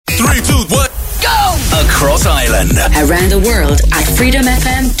3, 2, 1, go! Across Ireland. Around the world at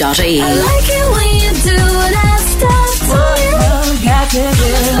freedomfm.ie. I like it when you do that stuff to you. Got to do.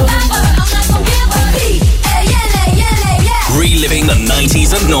 Reliving the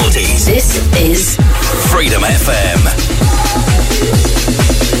 90s and noughties. This is Freedom FM.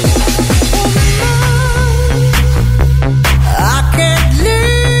 I can't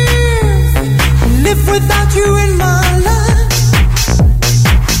live without you in my life.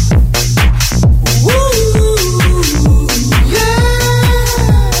 Ooh, yeah,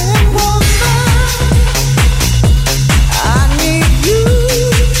 woman, I need you.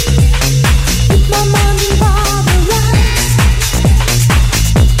 With my mind and body right.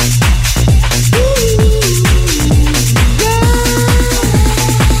 Ooh, yeah.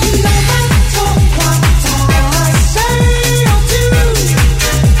 No matter what I say or do,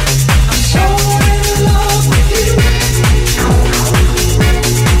 I'm so in love with you.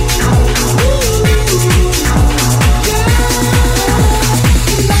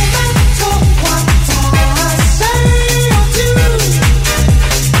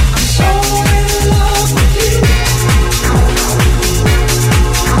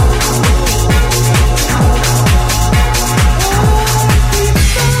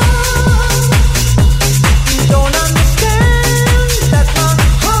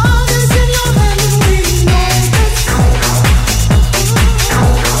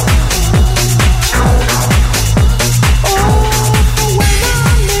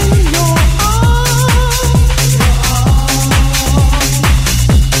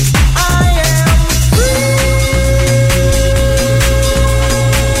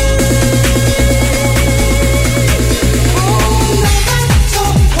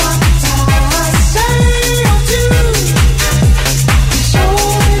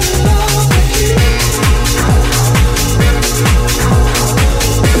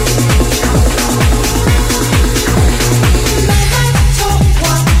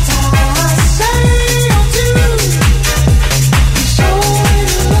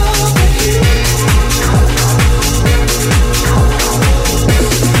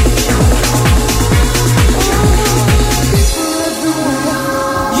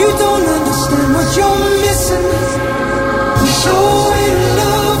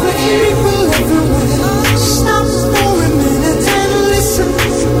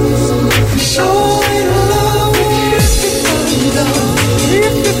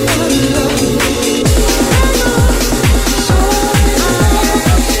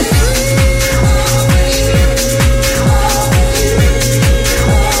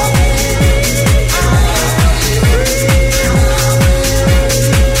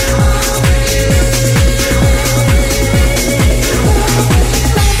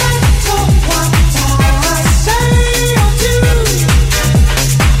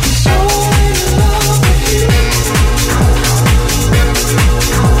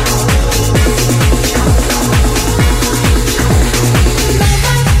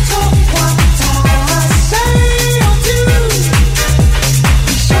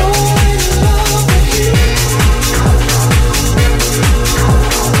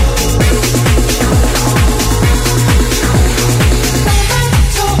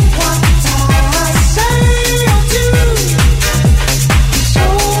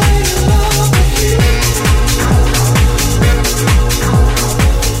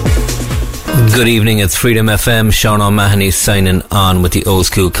 Good evening, it's Freedom FM. Sean O'Mahony signing on with the Old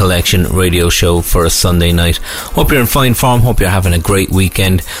School Collection radio show for a Sunday night. Hope you're in fine form, hope you're having a great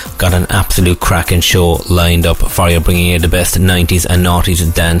weekend. Got an absolute cracking show lined up for you, bringing you the best 90s and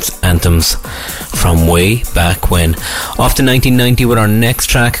noughties dance anthems from way back when. Off to 1990 with our next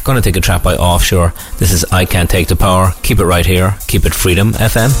track. Gonna take a track by Offshore. This is I Can't Take the Power. Keep it right here. Keep it Freedom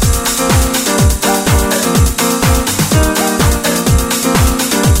FM.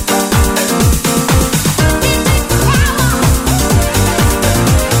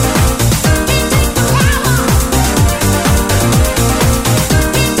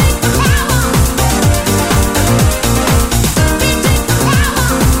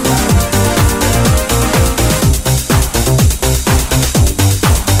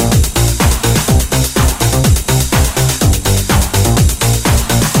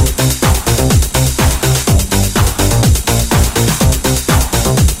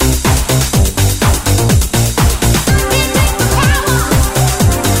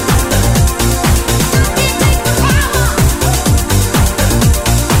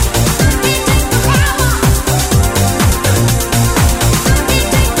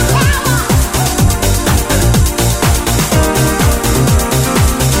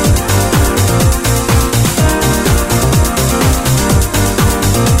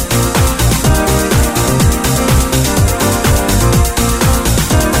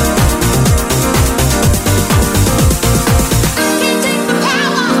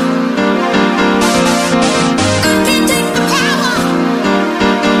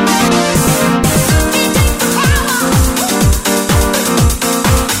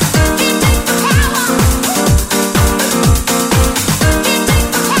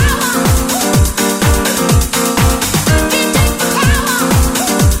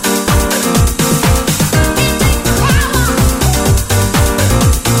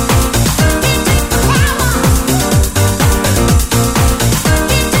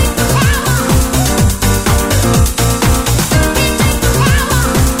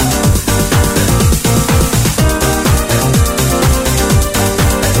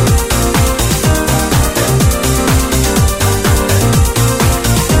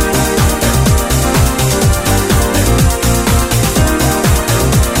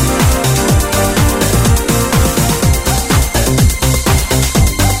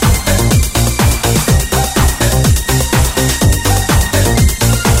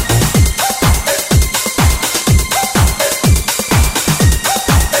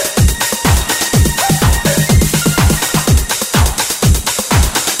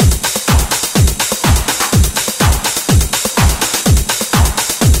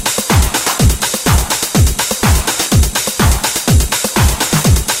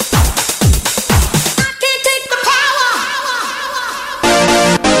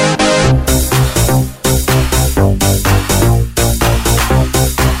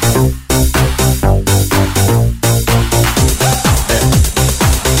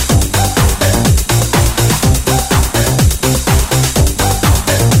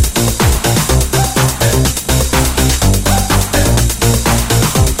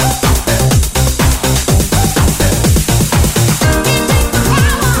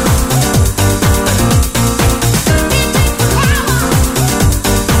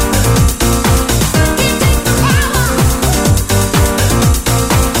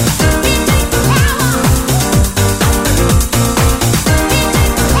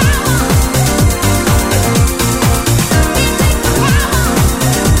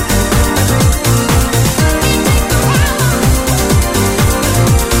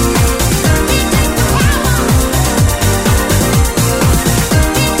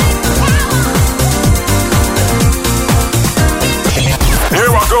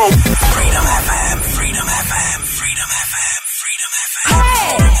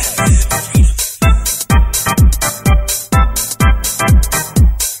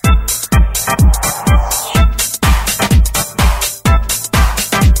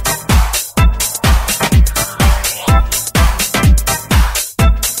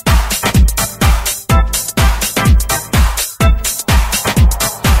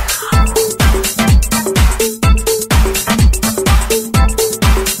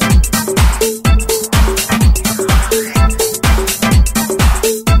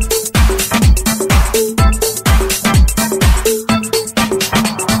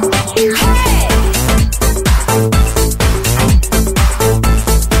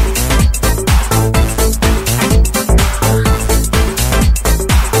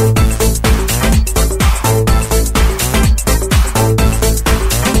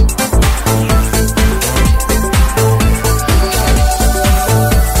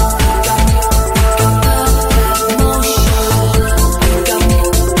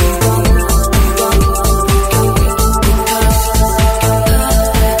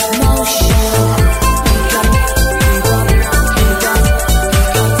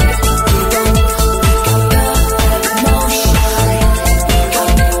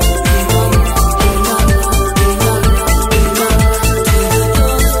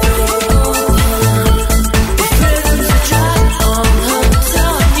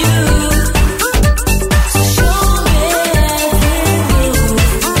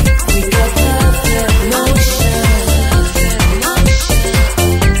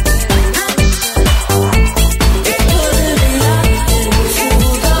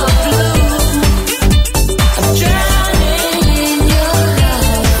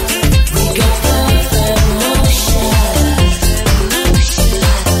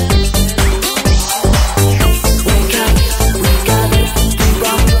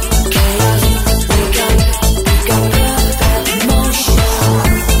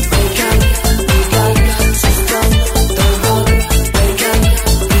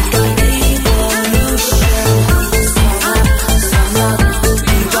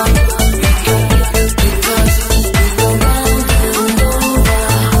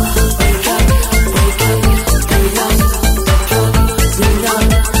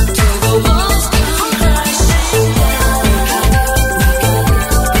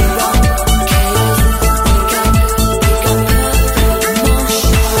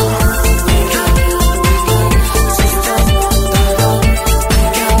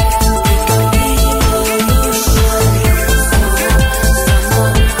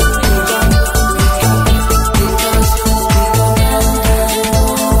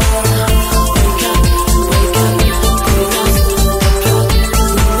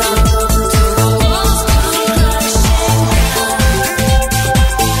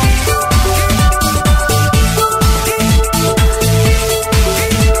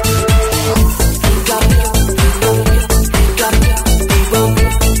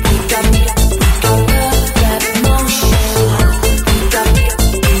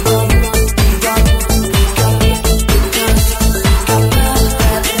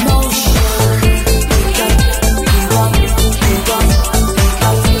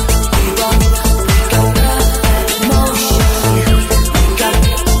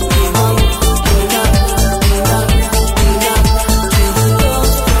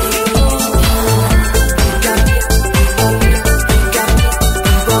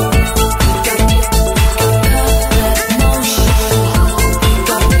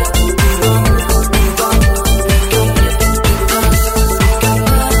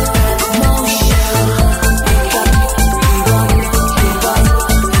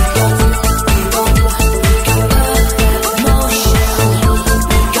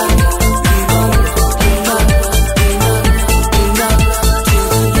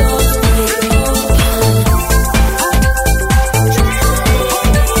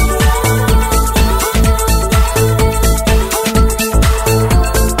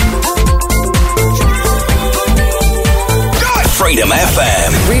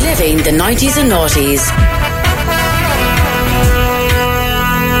 the 90s and noughties.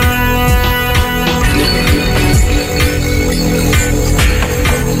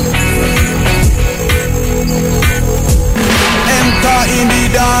 In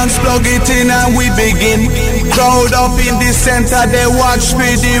the dance, plug it in and we begin. Crowd up in the center, they watch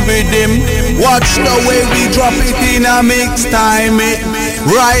me the rhythm. Watch the way we drop it in a mix time.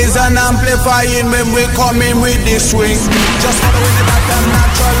 Rise and amplifying when we come in with the swing. Just following the back and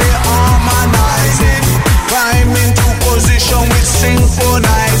naturally harmonizing. Climb into position with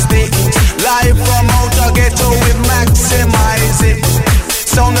synchronized it. Live from outer ghetto we maximize it.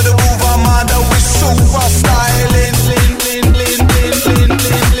 Sound of the groove armada with super styling.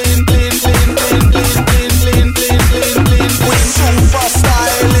 With super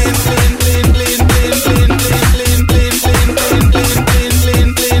styling.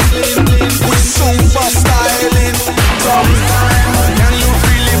 With super styling. Sometime, can you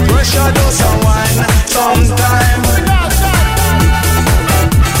feel the pressure does unwind? Sometime,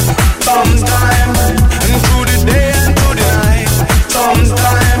 and through the day and through the night.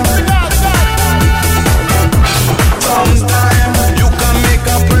 Sometime, you can make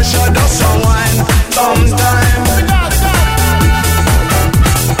a pressure does unwind.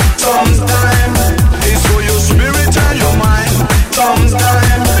 Sometime, it's for your spirit and your mind.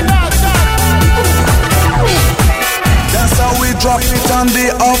 Sometime, that's how we drop it on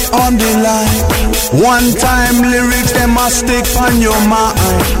the up on the line. One time lyrics them must stick on your mind.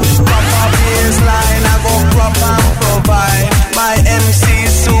 Proper baseline I go crop and provide. My MC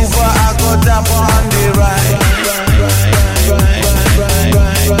super I go tap on the right.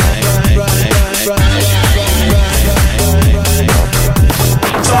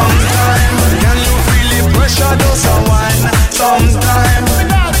 Sometime, can you feel the pressure does unwind? Sometime,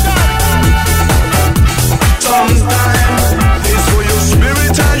 it's for your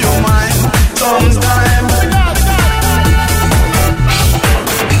spirit and your mind. Sometime,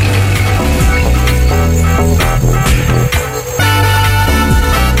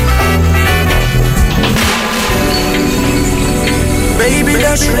 baby,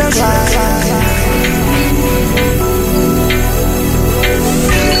 that's right.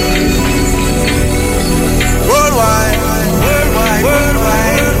 Worldwide.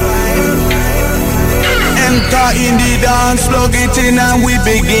 Enter in the dance, plug it in and we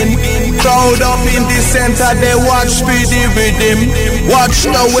begin. Crowd up in the center, they watch for the rhythm. Watch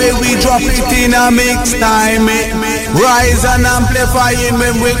the way we drop it in a mix time. Rise and amplifying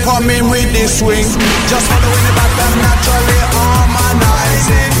when we come in with the swing. Just following the back and naturally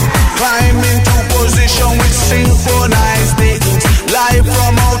harmonizing. Climb into position with synchronized it. Live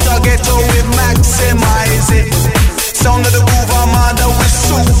from outer ghetto we maximize it. Sound of the groove armada with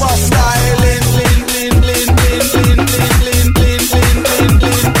super styling.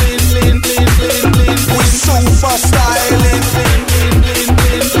 With super styling.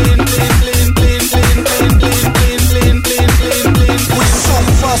 With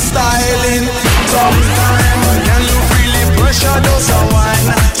super styling. Sometime, can you feel the pressure does unwind?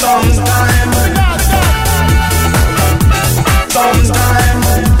 Sometime,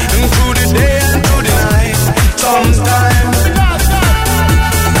 and through the day and through the night. Sometime,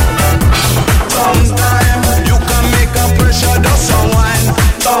 you can make a pressure does unwind.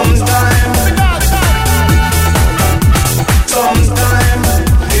 Sometime,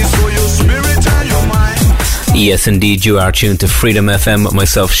 it's for your spirit and your mind. Yes, indeed, you are tuned to Freedom FM with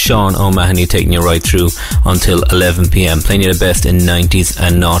myself, Sean O'Mahony, taking you right through until 11 p.m, playing you the best in 90s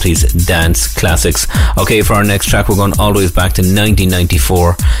and noughties dance classics. Okay, for our next track, we're going all the way back to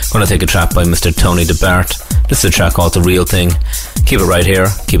 1994. Going to take a track by Mr. Tony DeBart. This is a track called The Real Thing. Keep it right here.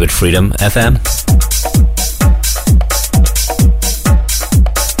 Keep it Freedom FM.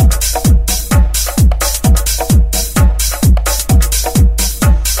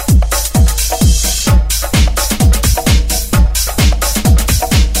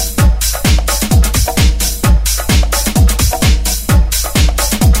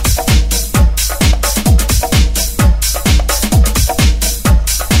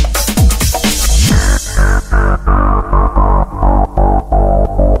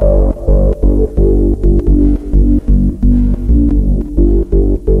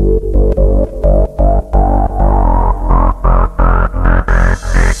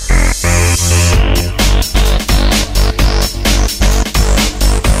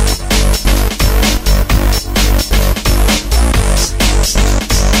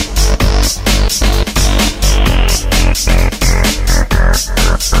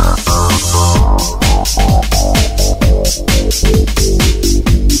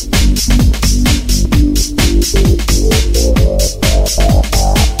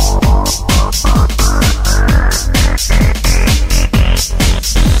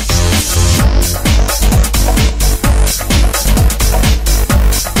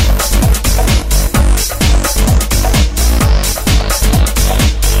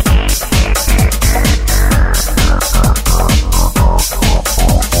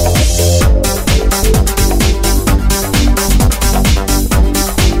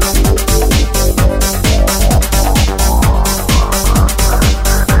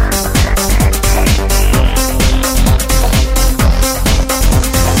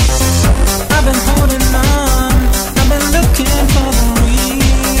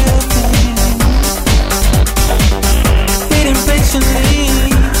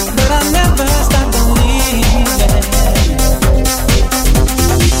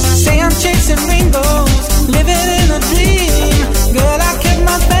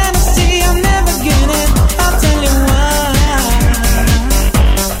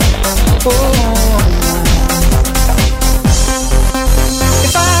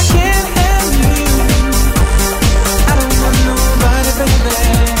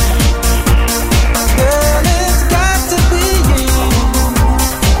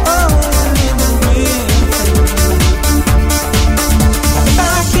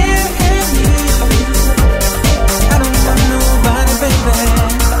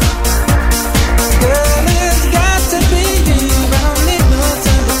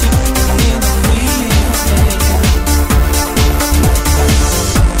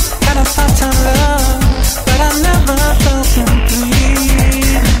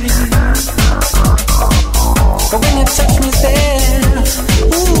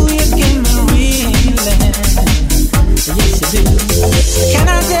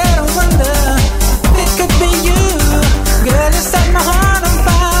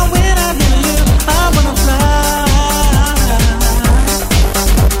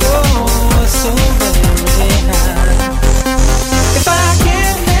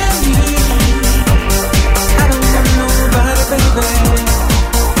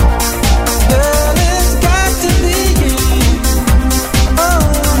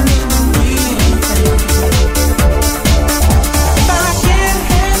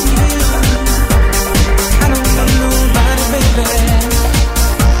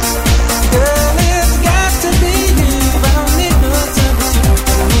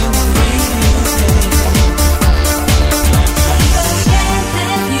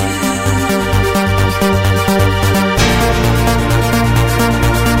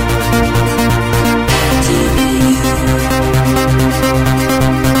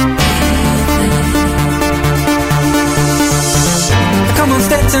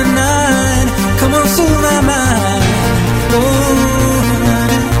 tonight. Come on, soothe my mind.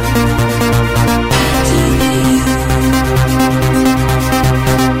 Oh.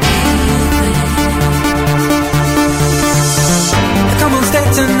 Come on, stay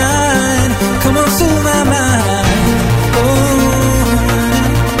tonight. Come on, soothe my mind. Oh.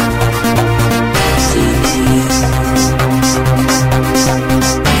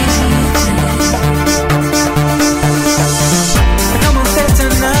 Come on, stay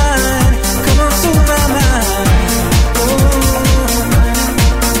tonight. Come on, soothe my mind. Oh.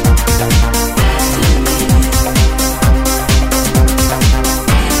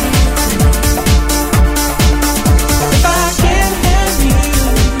 If I can't have you,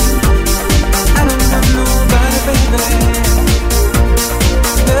 I don't want nobody, baby.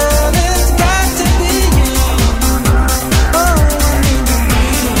 Girl, it's got to be you. Oh, I need to be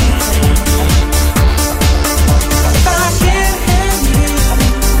with you. If I can't have you,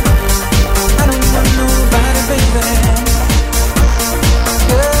 I don't want nobody, baby.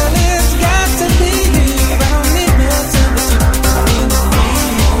 Girl, it's got to be you. I don't need no sympathy.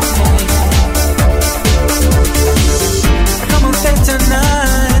 Come on, stay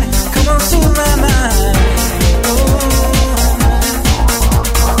tonight. Come on, soothe my mind. Oh.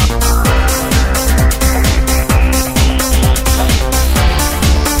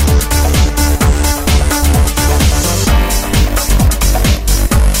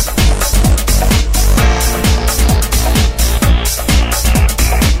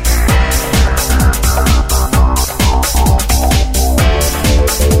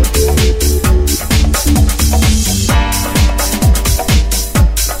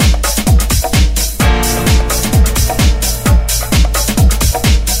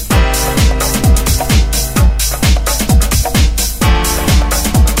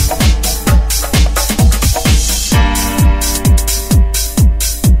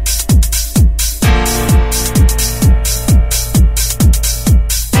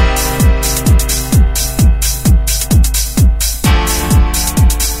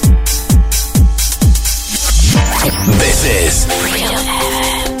 This is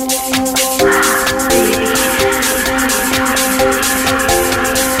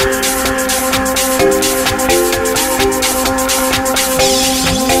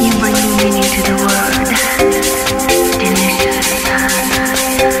You bring meaning to the world. Delicious.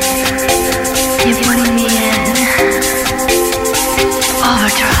 You're putting me in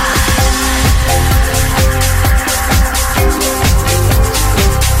overdrive.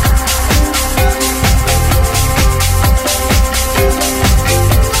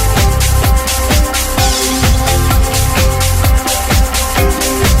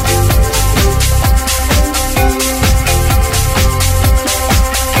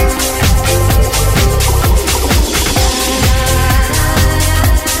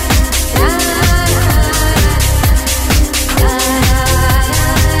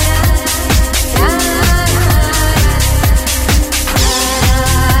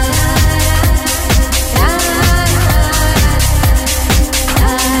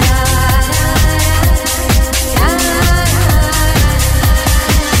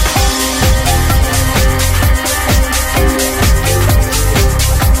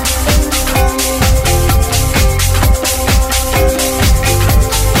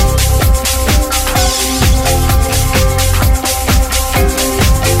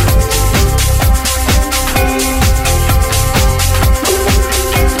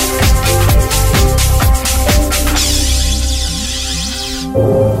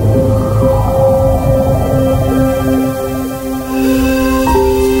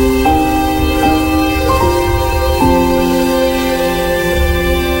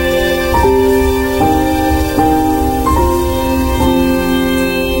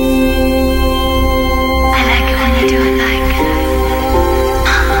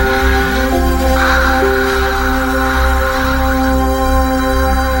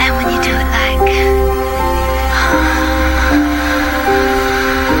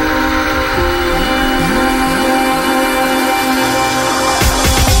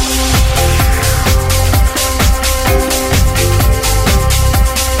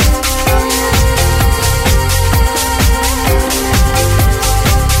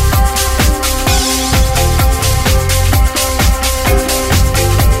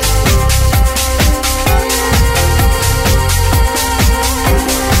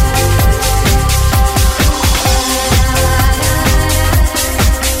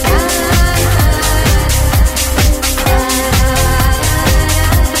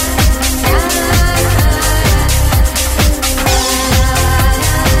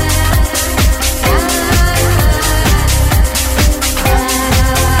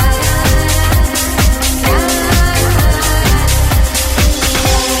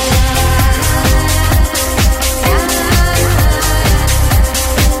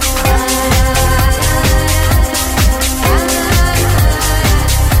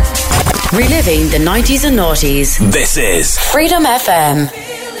 Reliving the 90s and noughties. This is Freedom FM.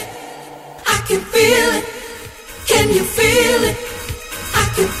 I can feel it. Can you feel it? I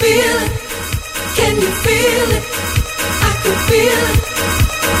can feel it. Can you feel it? I can feel it.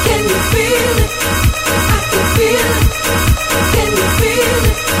 Can you feel it? I can feel it. Can you feel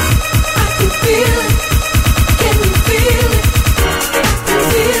it? I can feel it. Can you feel it? I can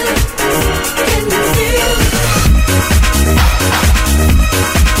feel it. Can you feel it?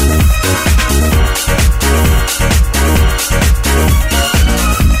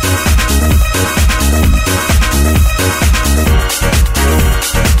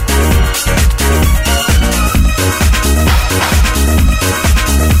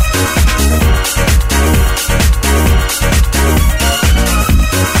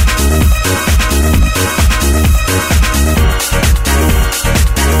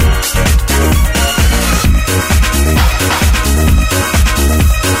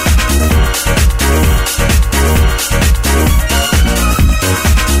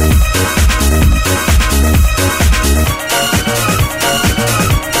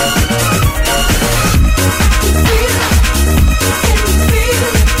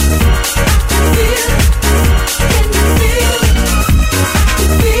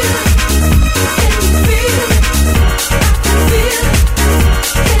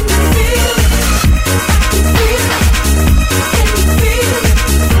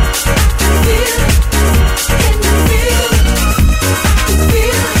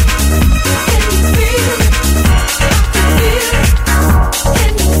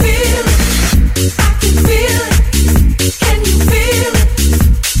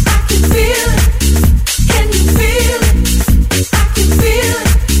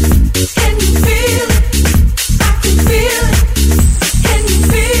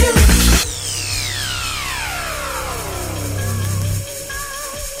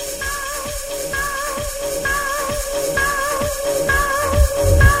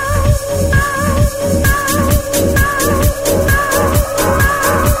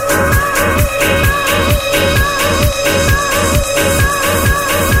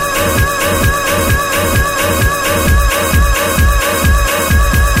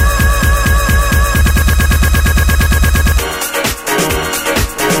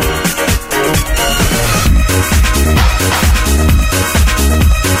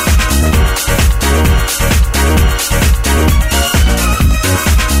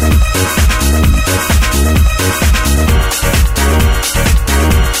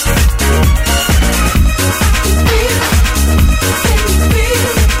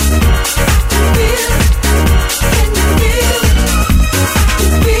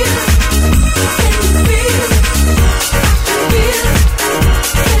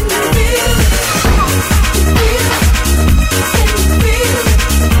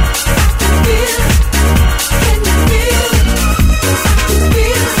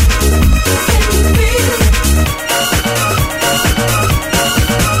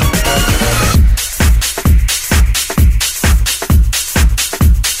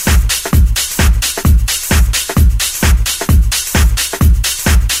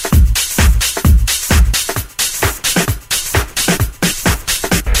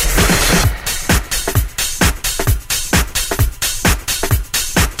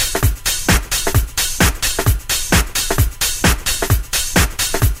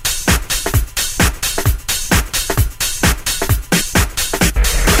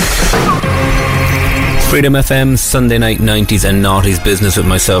 Freedom FM, Sunday night 90s and noughties business with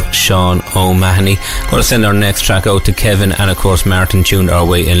myself, Sean O'Mahony. Going to send our next track out to Kevin and of course Martin, tuned our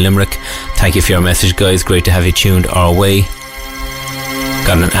way in Limerick. Thank you for your message, guys. Great to have you tuned our way.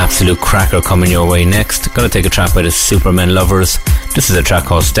 Got an absolute cracker coming your way next. Going to take a track by the Superman Lovers. This is a track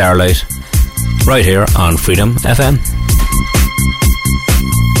called Starlight, right here on Freedom FM.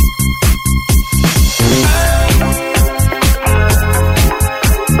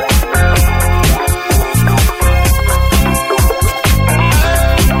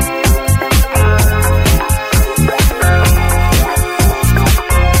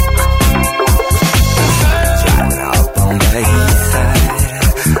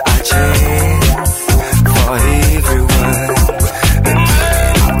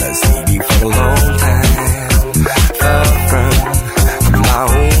 For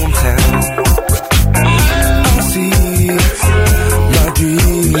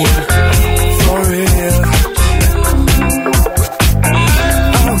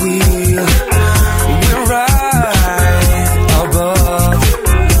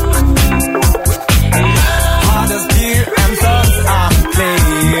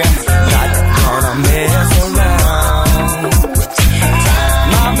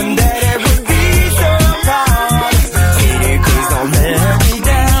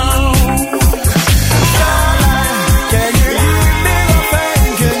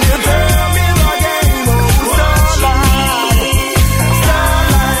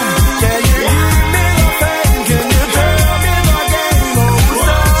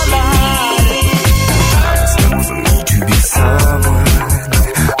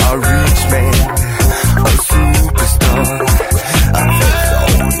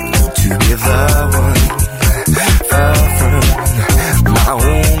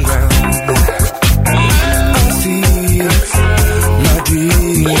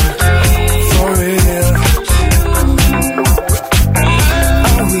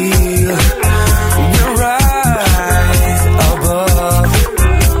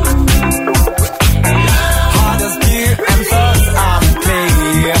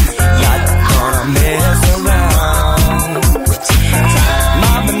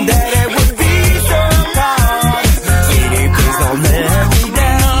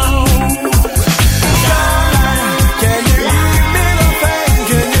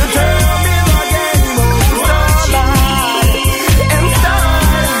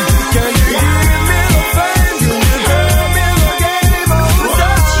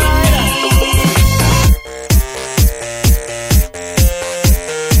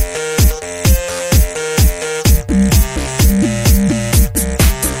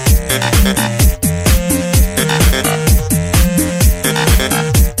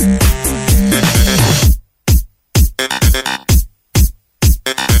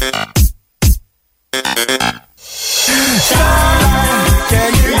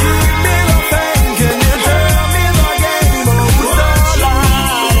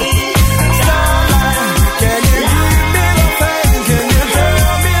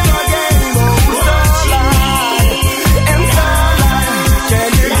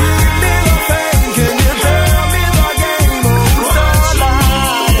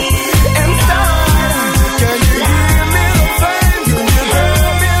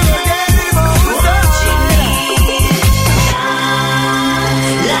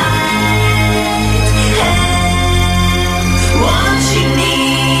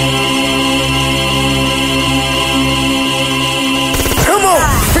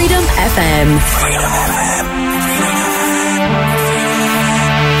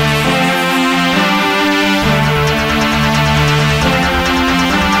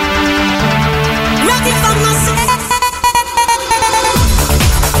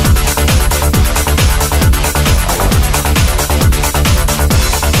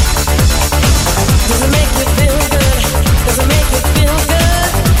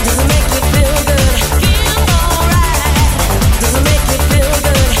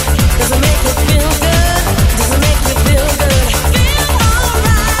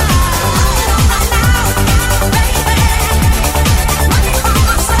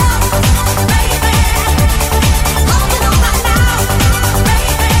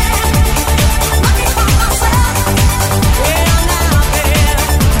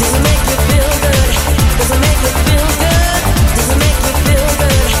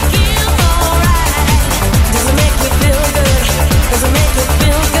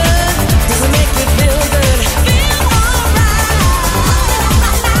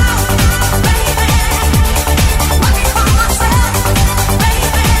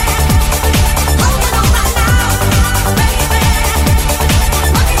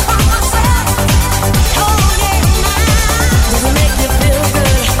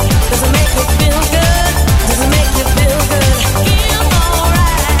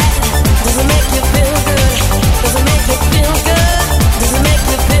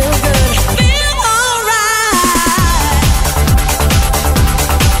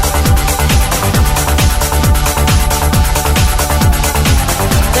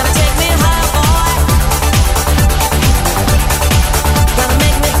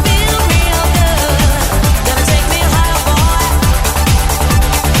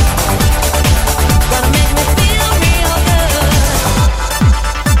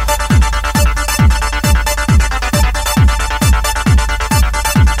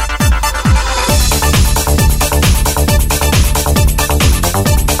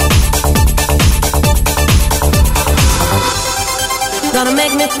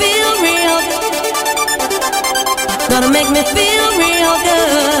me feel real good. Gonna make me feel real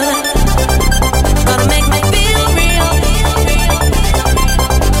good. Gonna make me feel real.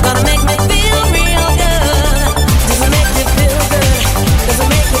 Gonna make me feel real good. Does it make you feel good? Does it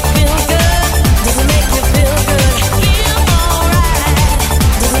make you feel good? Does it make you feel good? Feel alright.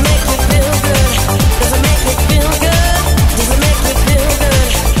 Does it make you feel good? Does it make you feel good? Does it make you feel good?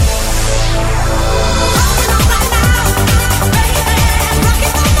 Holding on right now, baby,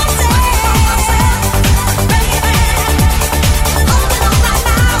 rocking for myself, baby. Holding on right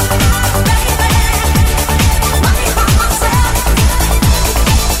now, baby, rocking for myself,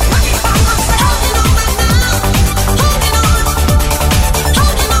 rocking for myself. Holding on right now,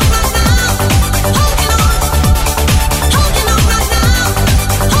 holding on right now, holding on, holding on right now,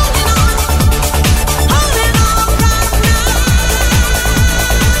 holding on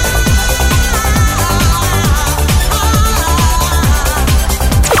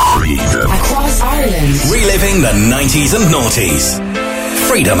Freedom. Across Ireland. Reliving the 90s and noughties.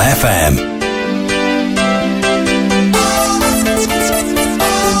 Freedom FM.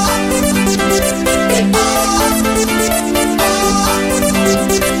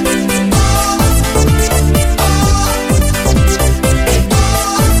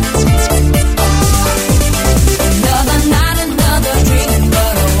 Another night, another dream,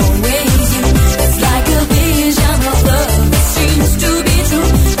 but always you. It's like a vision of love that seems to be true.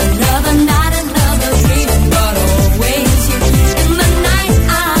 Another night, another dream, but always you. In the night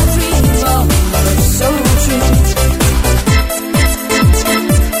I dream of love so true.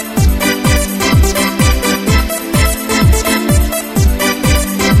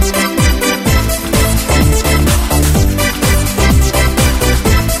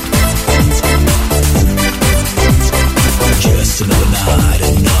 Just another night,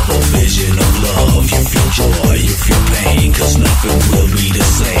 another vision of love. You feel joy, you feel pain, cause nothing will be the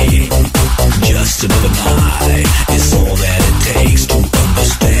same. Just another night is all that it takes to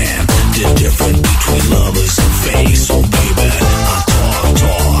understand the difference between lovers and fake. So baby, I talk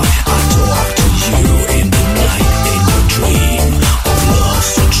to you in the night, in your dream of love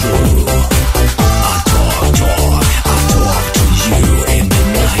so true. I talk to you in the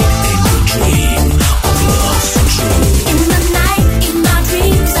night, in your dream of love so true. In the night, in my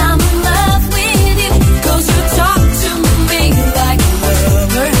dreams, I'm in love with you. 'Cause you talk to me like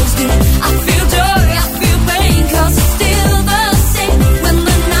lovers do. I feel joy, I feel pain, 'cause it's still the same. When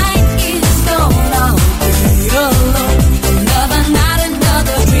the night is gone, I'll be alone. Another night,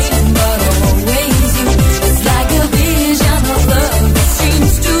 another dream, but always you. It's like a vision of love that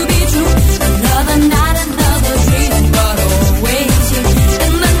seems to be true. Another night, another dream, but always you.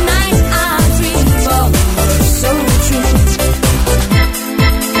 In the night I dream of love so true.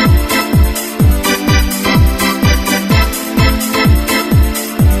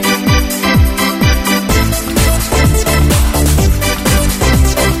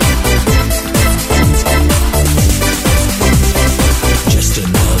 Just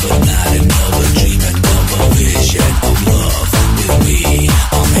another night, another dream, another vision of love with me.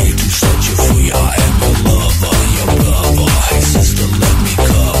 I'm here to set you free. I am your lover, your brother. Hey sister, let me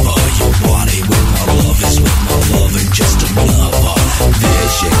cover your body with my love. Is with my love and just another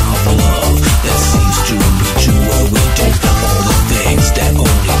vision of love that seems to be true. Where we do all the things that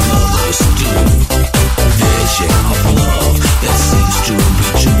only lovers do. Vision of love that seems to be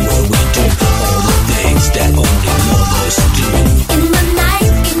true. Where we do all the things that only lovers do. In the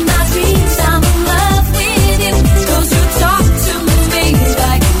night, in my dreams, I'm in love with you. 'Cause you talk to me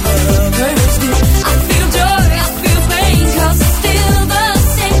like lovers do. I feel joy, I feel pain, 'cause it's still the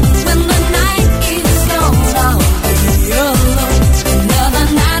same. When the night is gone, I'll be alone. Another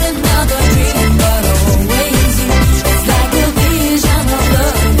night, another dream, but always you. It's like a vision of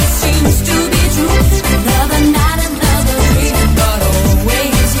love that seems to be true. Another night,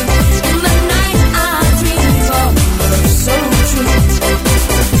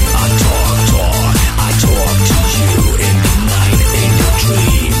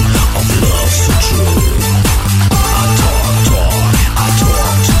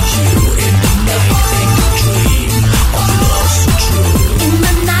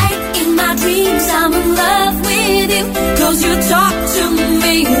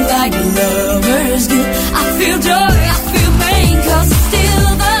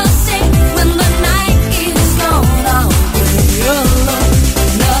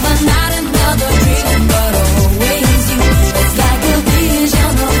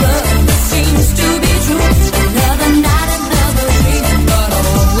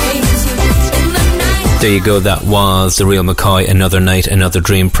 There you go, that was The Real McCoy, Another Night, Another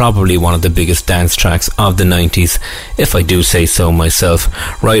Dream, probably one of the biggest dance tracks of the 90s, if I do say so myself.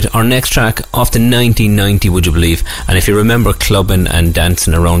 Right, our next track off the 1990, would you believe? And if you remember clubbing and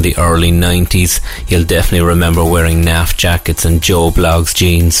dancing around the early 90s, you'll definitely remember wearing naff jackets and Joe Bloggs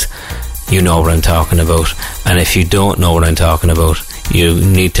jeans. You know what I'm talking about. And if you don't know what I'm talking about, you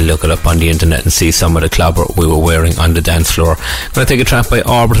need to look it up on the internet and see some of the clobber we were wearing on the dance floor. I'm going to take a track by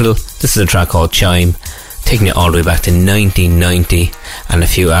Orbital. This is a track called Chime, taking it all the way back to 1990. And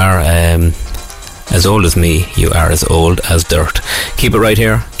if you are as old as me, you are as old as dirt. Keep it right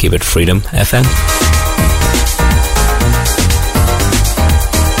here. Keep it Freedom FM.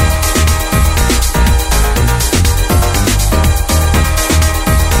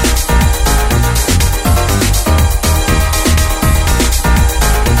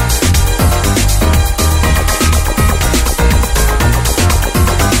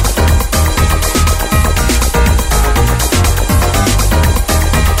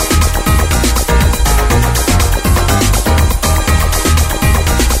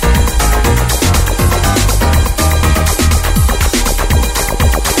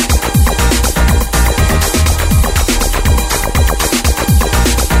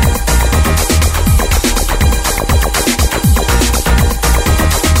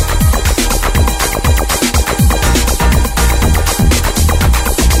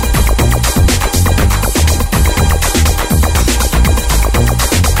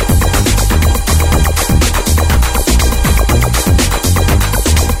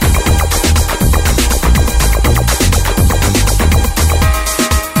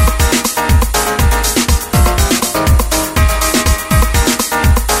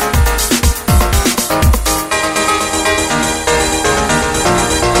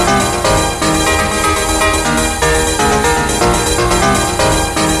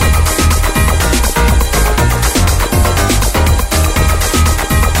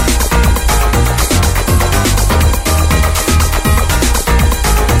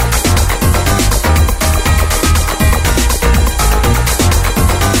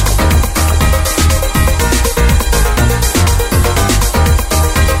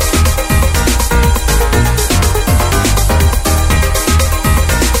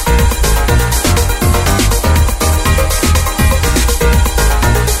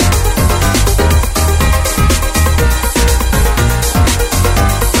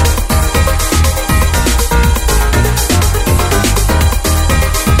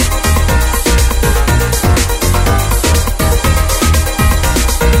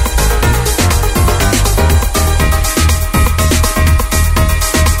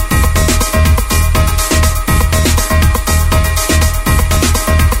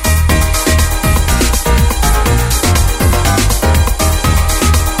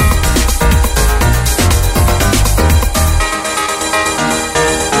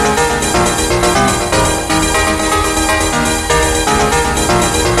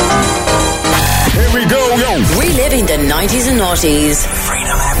 noughties.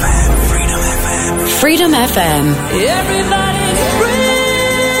 Freedom FM, Freedom FM. Freedom FM. Everybody's free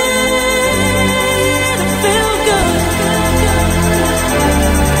to feel good.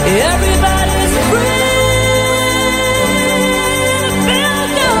 Everybody's free to feel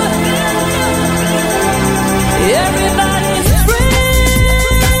good. Everybody's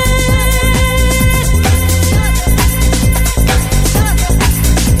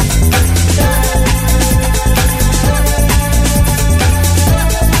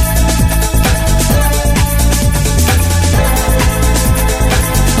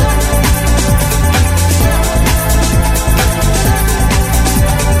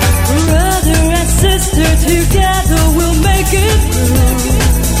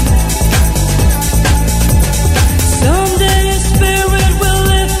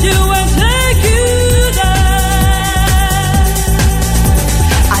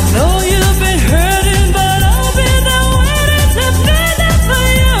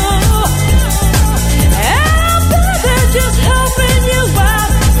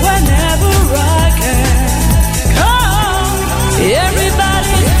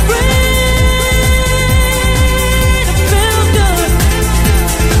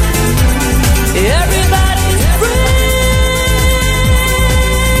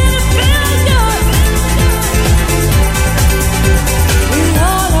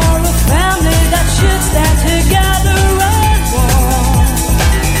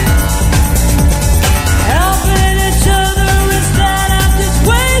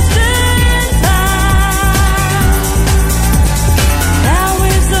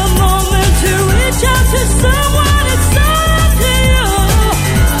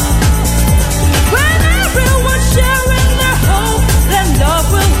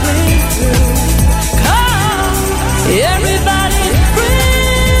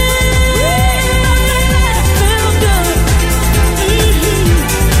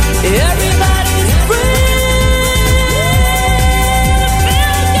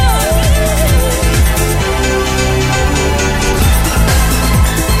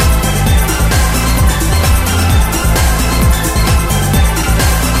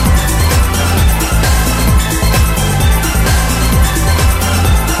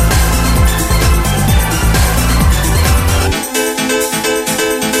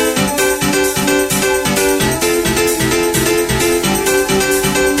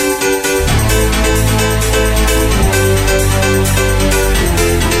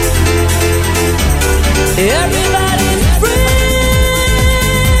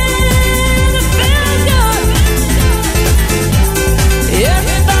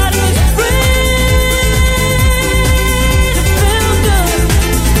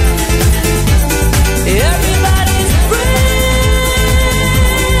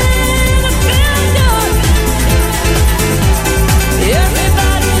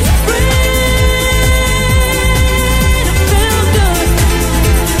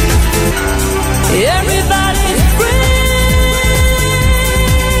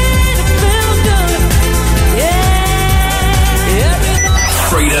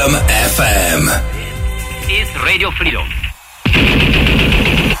freedom.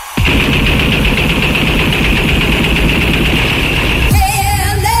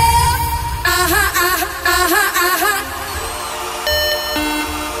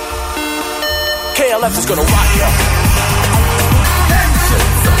 KLF is gonna rock ya.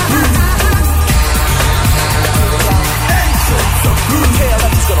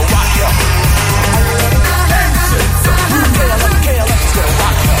 KLF is gonna rock ya. KLF is gonna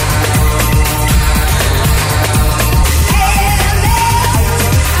rock ya.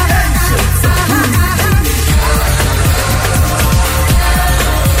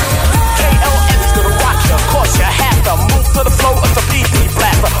 KLF is gonna rock ya. Cause you have to move to the flow of the BB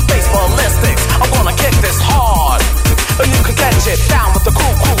blaster. Face ballistics. I'm gonna kick this hard. And you can catch it down with the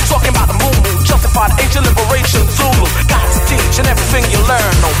crew. Talking about the moo. Justified ancient liberation. Zulu. Got to teach and everything you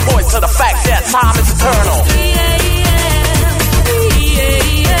learn. No point to the fact that time is eternal.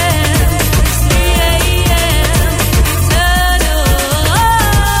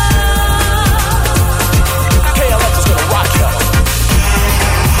 KLF is gonna rock ya.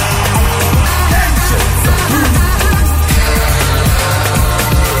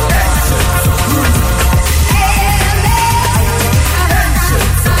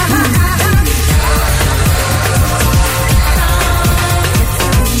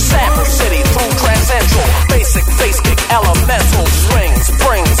 Basic, face kick, elemental strings,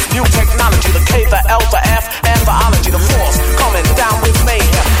 brings new technology, the K, the L, the F, and the ology, the force, coming down with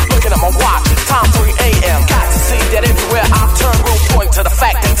mayhem. Looking at my watch, time 3 a.m. Got to see that everywhere I turn, will point to the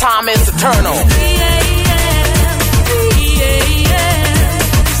fact that time is eternal.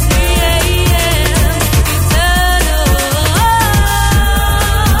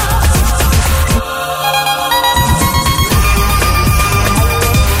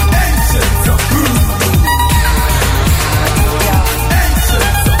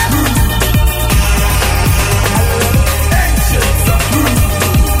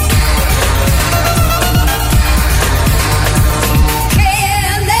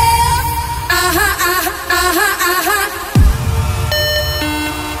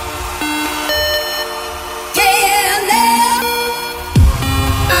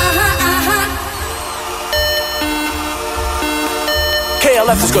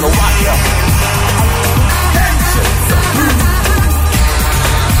 KLF is gonna rock ya.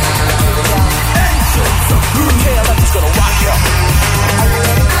 KLF is gonna rock ya. KLF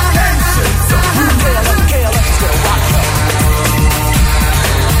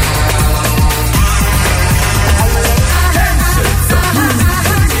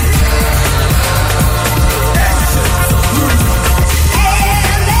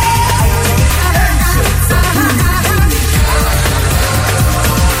is gonna rock ya.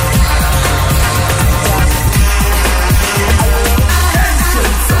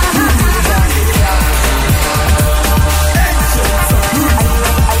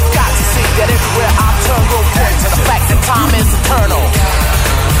 Time is eternal.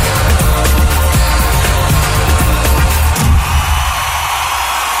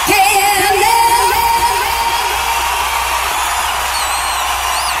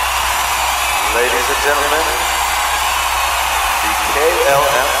 Ladies and gentlemen, the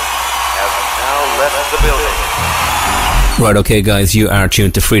KLF has now left the building. Right, okay guys, you are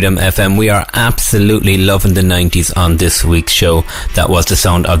tuned to Freedom FM. We are absolutely loving the 90s on this week's show. That was the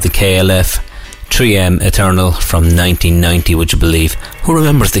sound of the KLF. 3M Eternal from 1990, would you believe? Who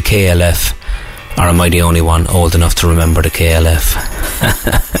remembers the KLF? Or am I the only one old enough to remember the KLF?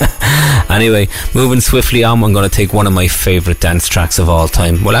 Anyway, moving swiftly on, I'm going to take one of my favourite dance tracks of all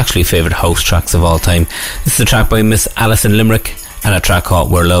time. Well, actually favourite house tracks of all time. This is a track by Miss Alison Limerick and a track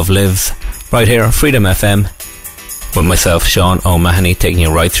called Where Love Lives. Right here, Freedom FM, with myself, Sean O'Mahony, taking you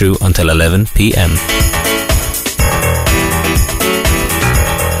right through until 11 p.m.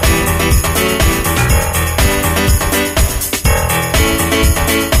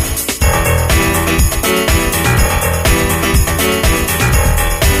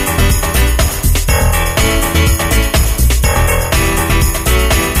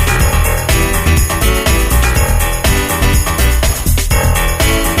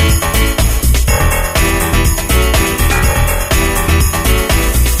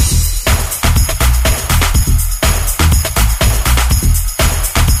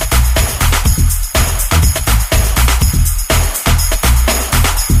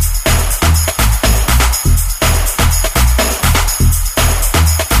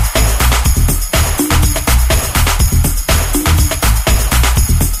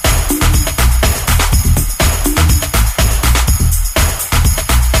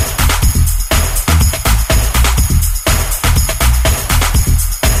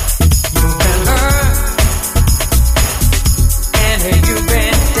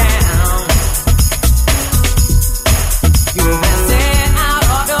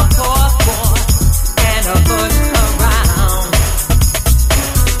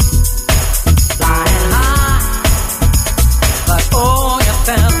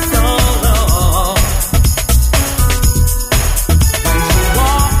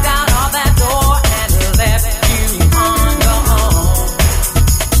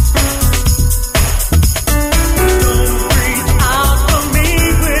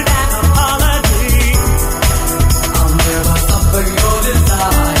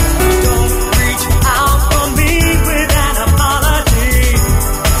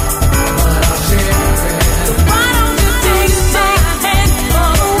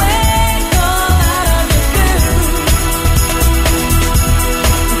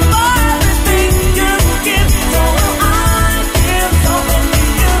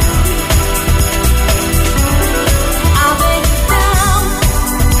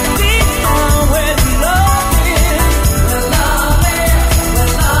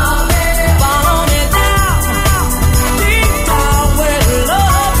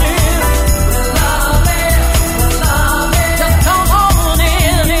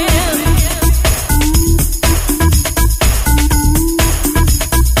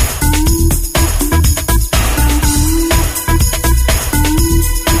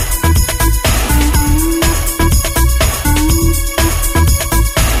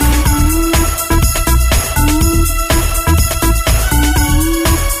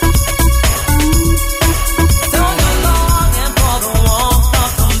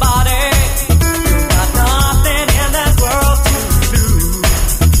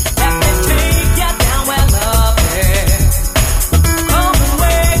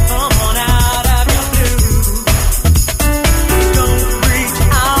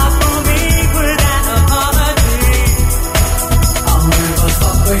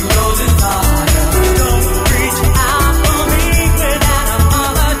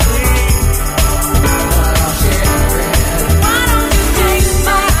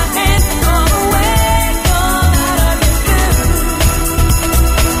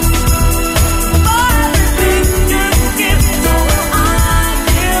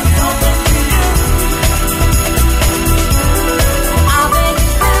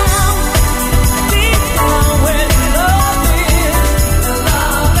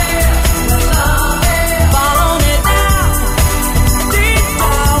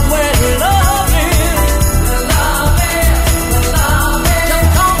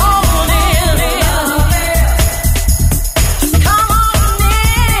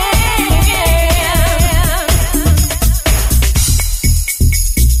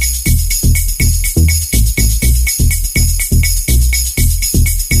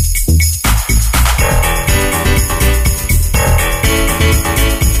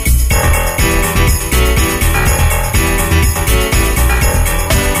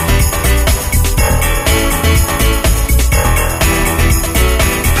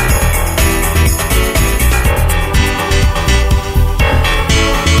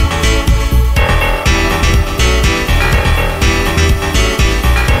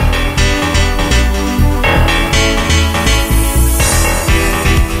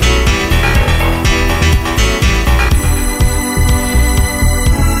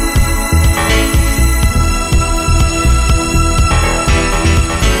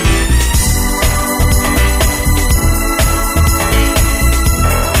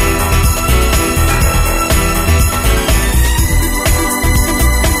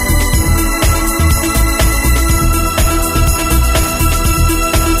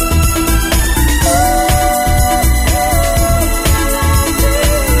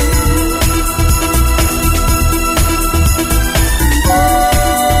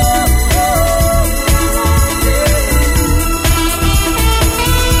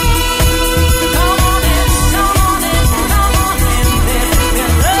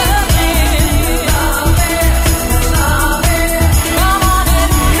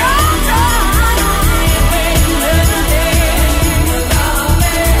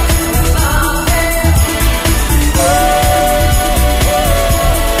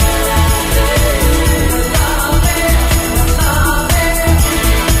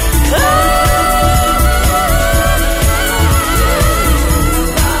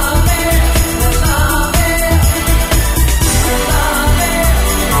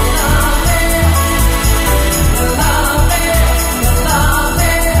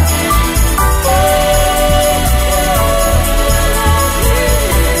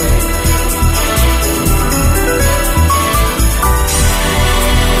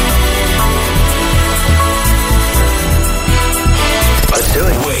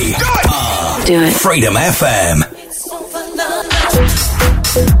 do it. Freedom FM.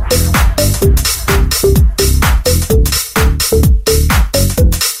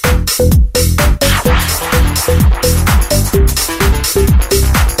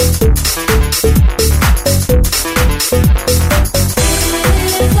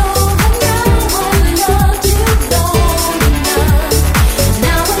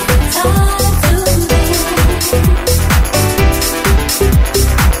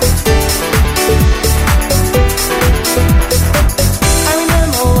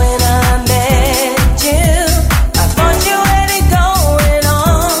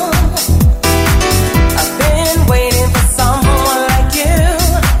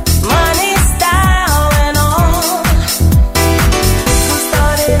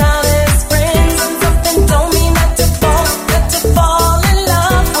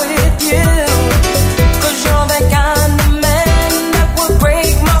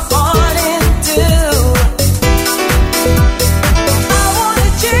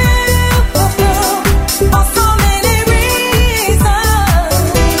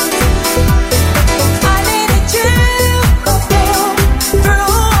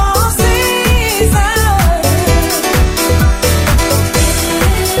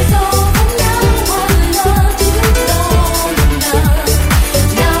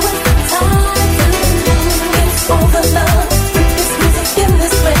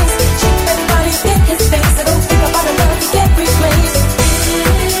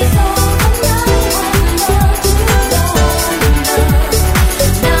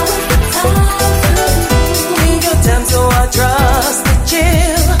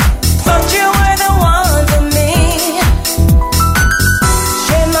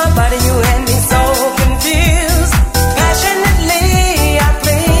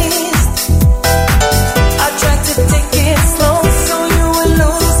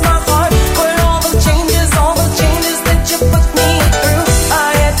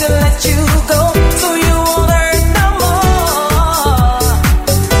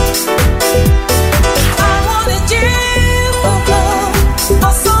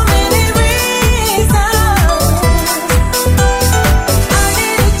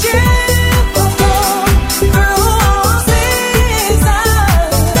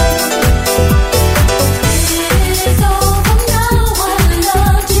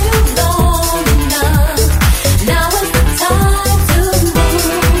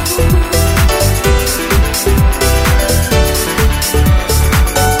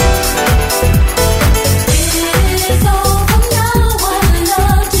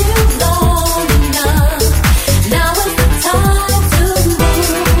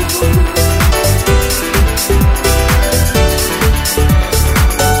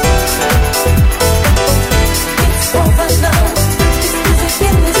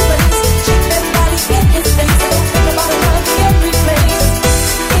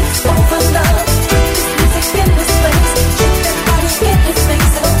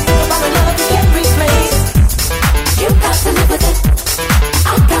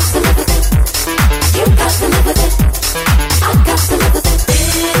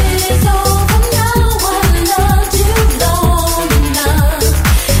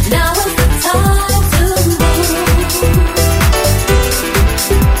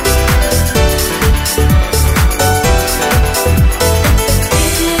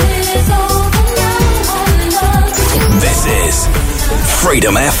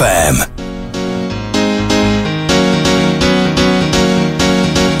 Freedom FM.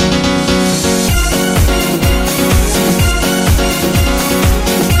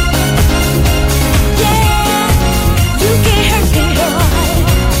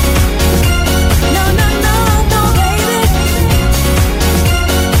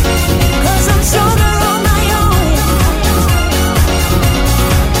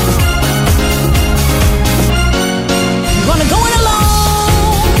 Gonna go it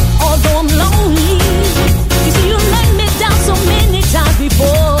alone or go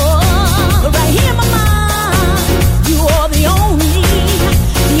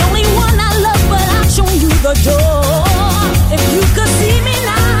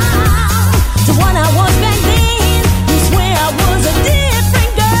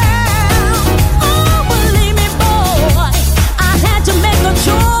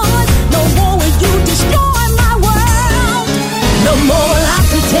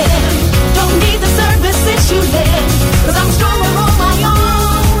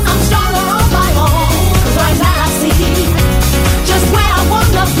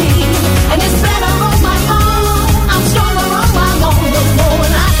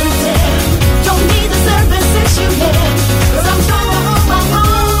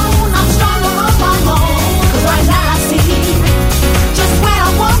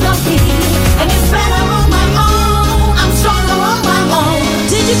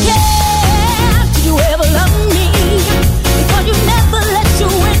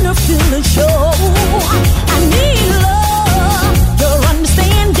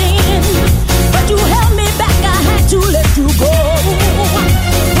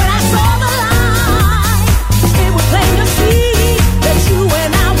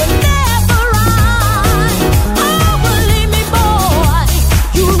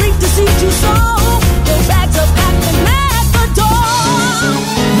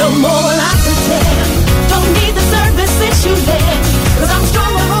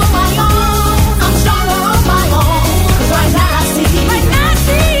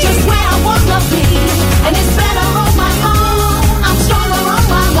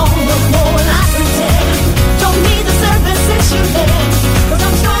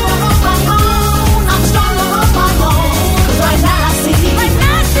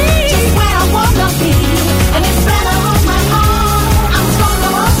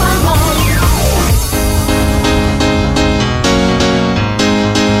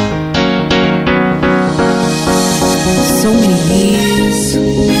So many years,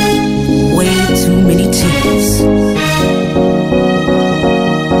 way too many tears.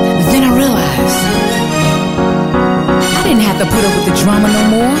 But then I realized I didn't have to put up with the drama no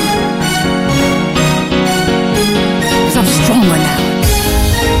more. 'Cause I'm stronger now.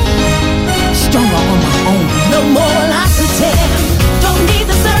 Stronger on my own. No more will I pretend. Don't need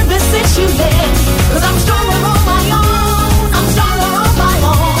the service issue then. 'Cause I'm stronger on my own. I'm stronger on my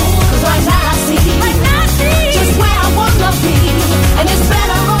own. 'Cause right now I see just where I wanna be. And it's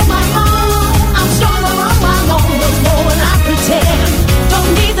better on my own. I'm stronger on my own. No more will I pretend.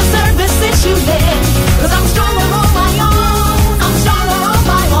 Don't need the service issue then. 'Cause I'm stronger on my own. I'm stronger on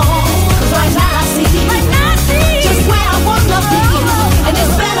my own. 'Cause right now I see just where I wanna be. And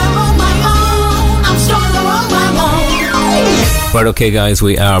it's better on my own. I'm stronger on my own. Right, okay guys,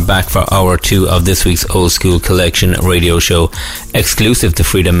 we are back for hour 2 of this week's Old School Collection radio show, exclusive to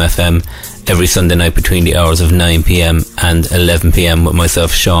Freedom FM, every Sunday night between the hours of 9pm and 11pm with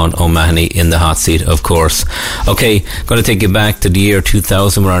myself, Sean O'Mahony, in the hot seat, of course. Okay, going to take you back to the year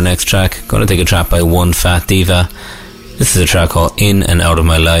 2000 with our next track. Going to take a track by One Fat Diva. This is a track called In and Out of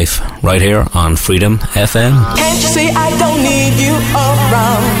My Life, right here on Freedom FM. Can't you see I don't need you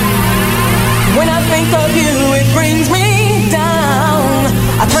around? When I think of you, it brings me down.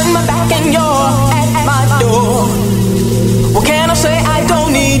 I turn my back and you're at my door. What can I say? I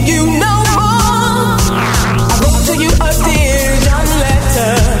don't need you no more. I wrote to you a dear John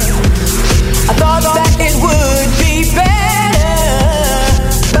letter. I thought that it would be better,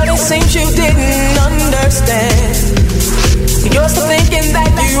 but it seems you didn't understand. You're still thinking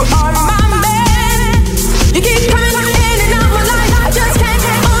that you are my man. You keep coming in and out of my life. I just can't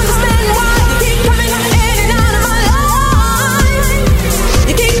understand why. You keep coming in and out of my life.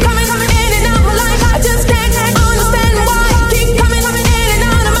 You keep coming in and out of my life. I just can't understand why. You keep coming in and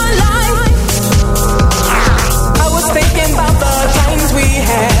out of my life. I was thinking about the times we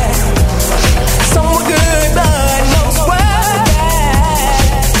had. Some were good, but most were bad.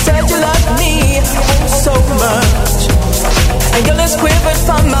 You said you loved me oh so much, and your lips quivered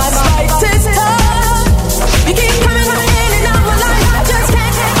from my slightest touch. You keep coming in and out of my life. I just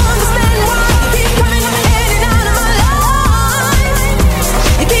can't understand why. You keep coming in and out of my life.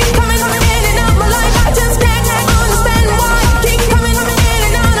 You keep coming in and out of my life. I just can't understand why. You keep coming in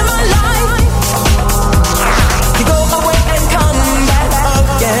and out of my life. You go away and come back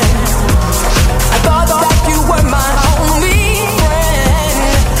again. I thought that you were my only friend.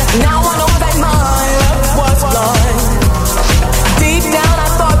 Now I know that my love was blind. Deep down I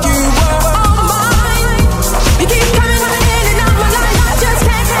thought you were all mine. You keep coming in and out of my life. I just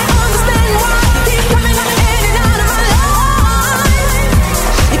can't understand why. You keep coming in and out of my life.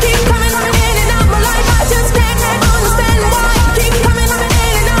 You keep coming in and out of my life. I just can't understand why. You keep coming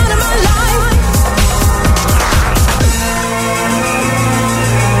in and out of my life.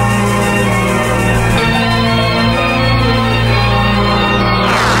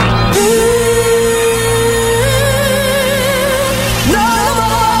 No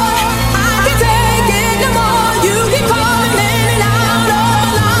more, I can't take it no more. You keep coming in and out of my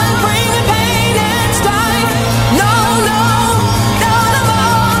life, bringing pain and strife. No, no, no, no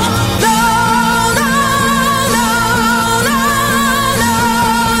more. No, no, no, no, no, no,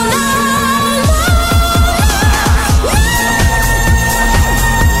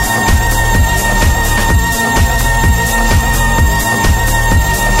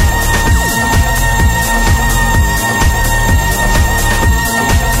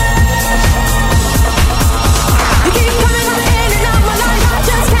 You keep coming in and out of my life. I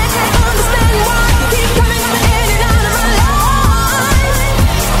just can't understand why. You keep coming in and out of my life.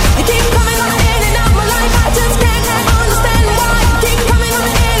 You keep coming in and out of my life. I just can't understand why. You keep coming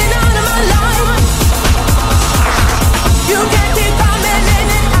in and out of my life. You can't keep coming in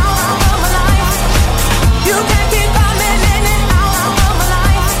and out of my life. You can't keep coming in and out of my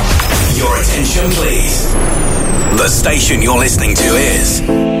life. Your attention, please. The station you're listening to is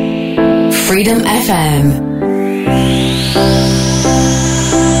Freedom FM.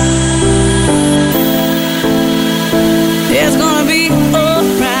 It's gonna be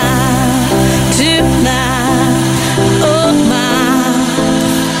alright tonight. Oh my,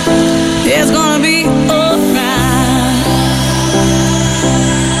 it's gonna be alright.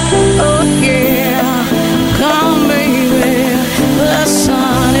 Oh yeah, come baby, the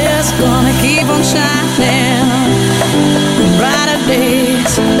sun is gonna keep on shining. Brighter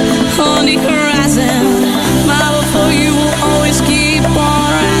days on the horizon. My love for you will always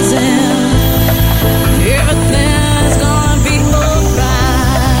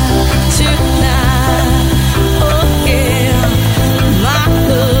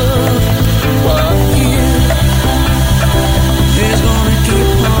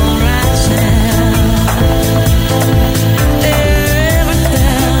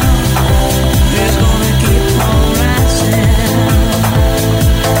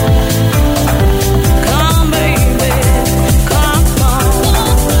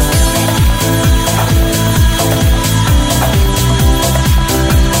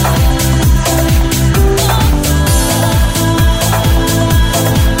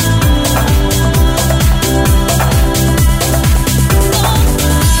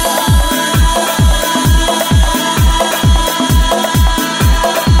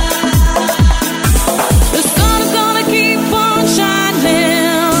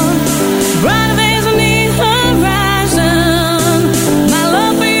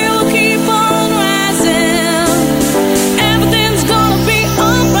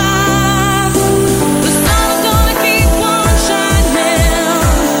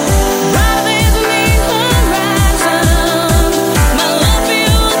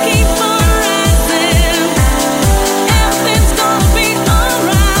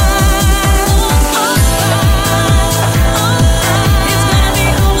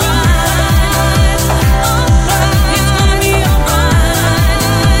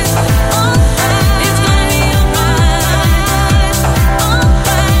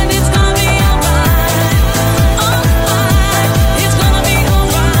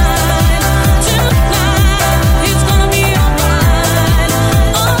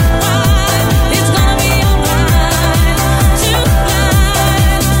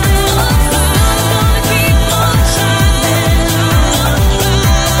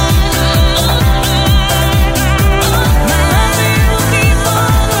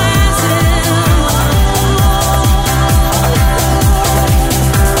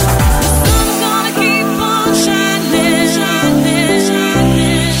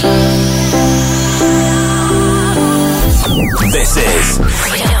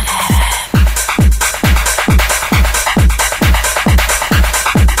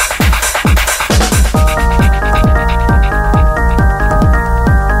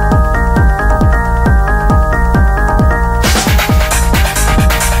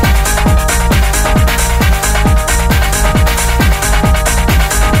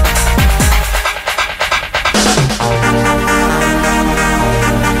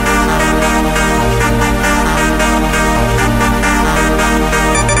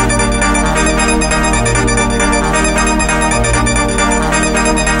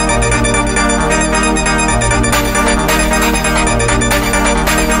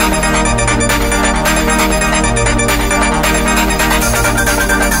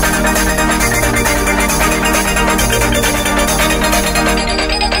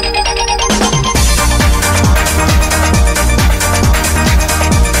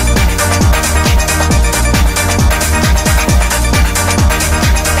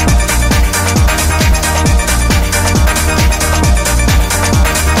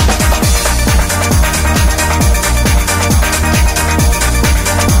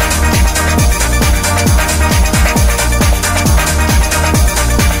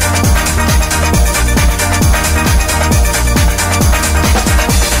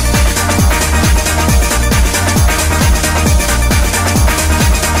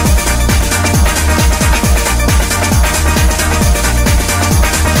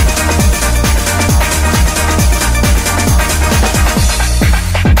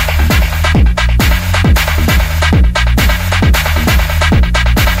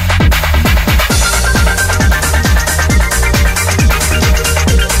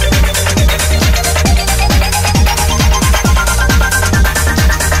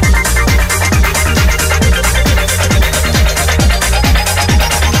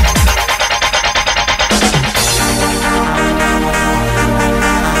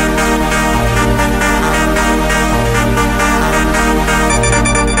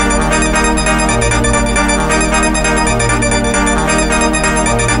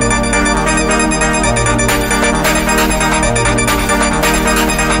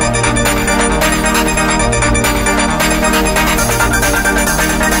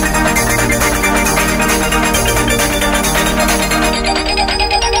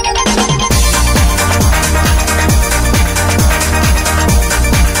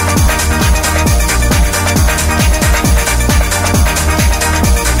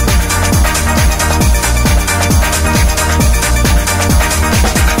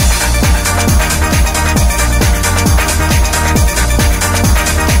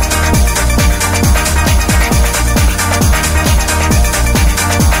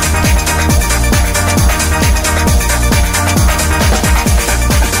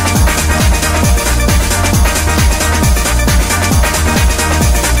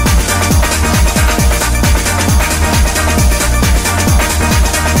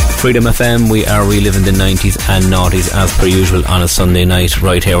Freedom FM, we are reliving the 90s and noughties as per usual on a Sunday night,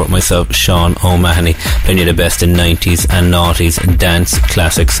 right here with myself, Sean O'Mahony, playing you the best in 90s and noughties dance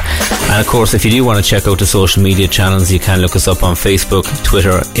classics. And of course, if you do want to check out the social media channels, you can look us up on Facebook,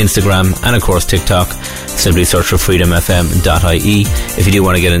 Twitter, Instagram, and of course TikTok. Simply search for freedomfm.ie. If you do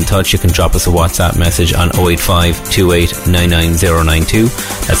want to get in touch, you can drop us a WhatsApp message on 085 28 99092.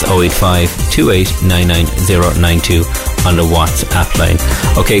 That's 085 28 99092 on the WhatsApp line.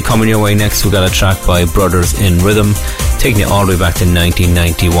 Okay, coming your way next, we got a track by Brothers in Rhythm, taking you all the way back to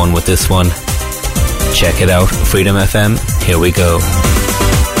 1991 with this one. Check it out, Freedom FM, here we go.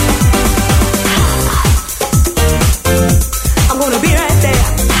 I'm gonna be right there.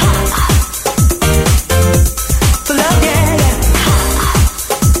 For love, yeah, yeah.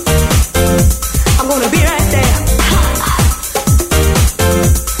 I'm gonna be right there.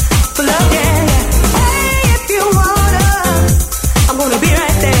 For love, yeah, yeah. Hey, if you wanna, I'm gonna be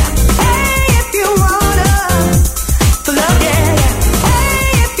right there. Hey, if you wanna, for love, yeah, yeah. Hey,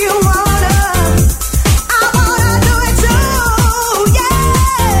 if you wanna, I wanna do it too, yeah,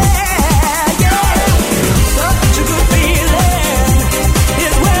 yeah. Such a good feeling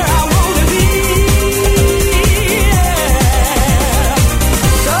is where I wanna be, yeah.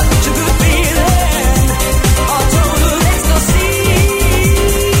 Such a good feeling, all total ecstasy.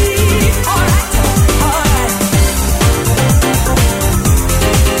 Alright, alright.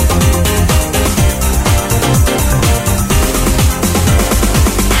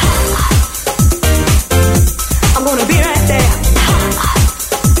 I'm gonna be right there.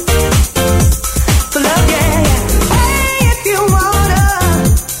 For love, yeah, yeah. Hey, if you wanna,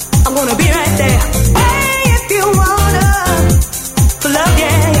 I'm gonna be right there. Hey, if you wanna, for love,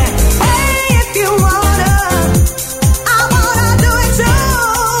 yeah, yeah. Hey, if you wanna, I wanna do it too,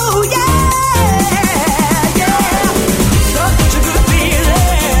 yeah, yeah. Such a good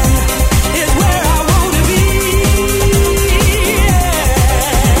feeling is where I wanna be, yeah.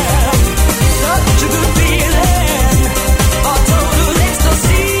 Such a good feeling, all total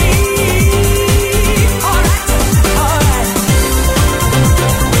ecstasy. Alright, alright.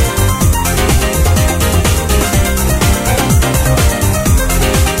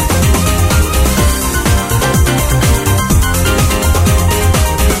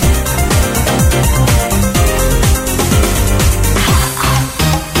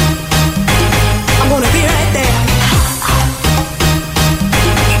 I'm gonna be right there.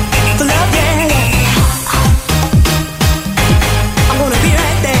 For love, yeah, yeah. I'm gonna be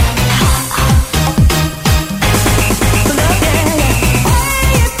right there. For love, yeah, yeah.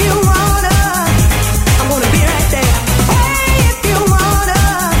 Hey, if you wanna, I'm gonna be right there. Hey, if you wanna,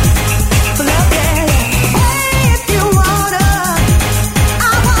 for love, yeah, yeah. Hey, if you wanna,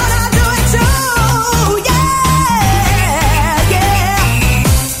 I wanna do it too, yeah, yeah.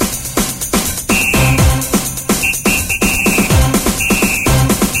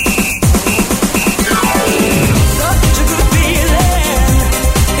 Such a good feeling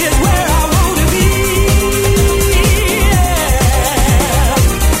is where I wanna be, yeah.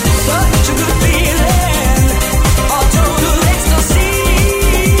 Such a good feeling, all total ecstasy.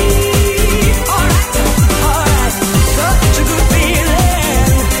 Alright, alright. Such a good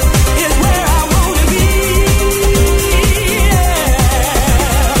feeling is where I wanna be, yeah.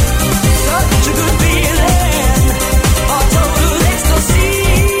 Such a good feeling, all total ecstasy.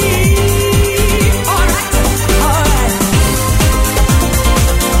 Alright, alright.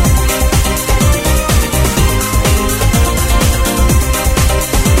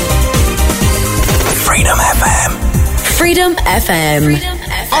 Freedom FM. Freedom FM.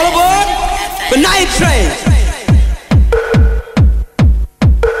 All aboard the night train.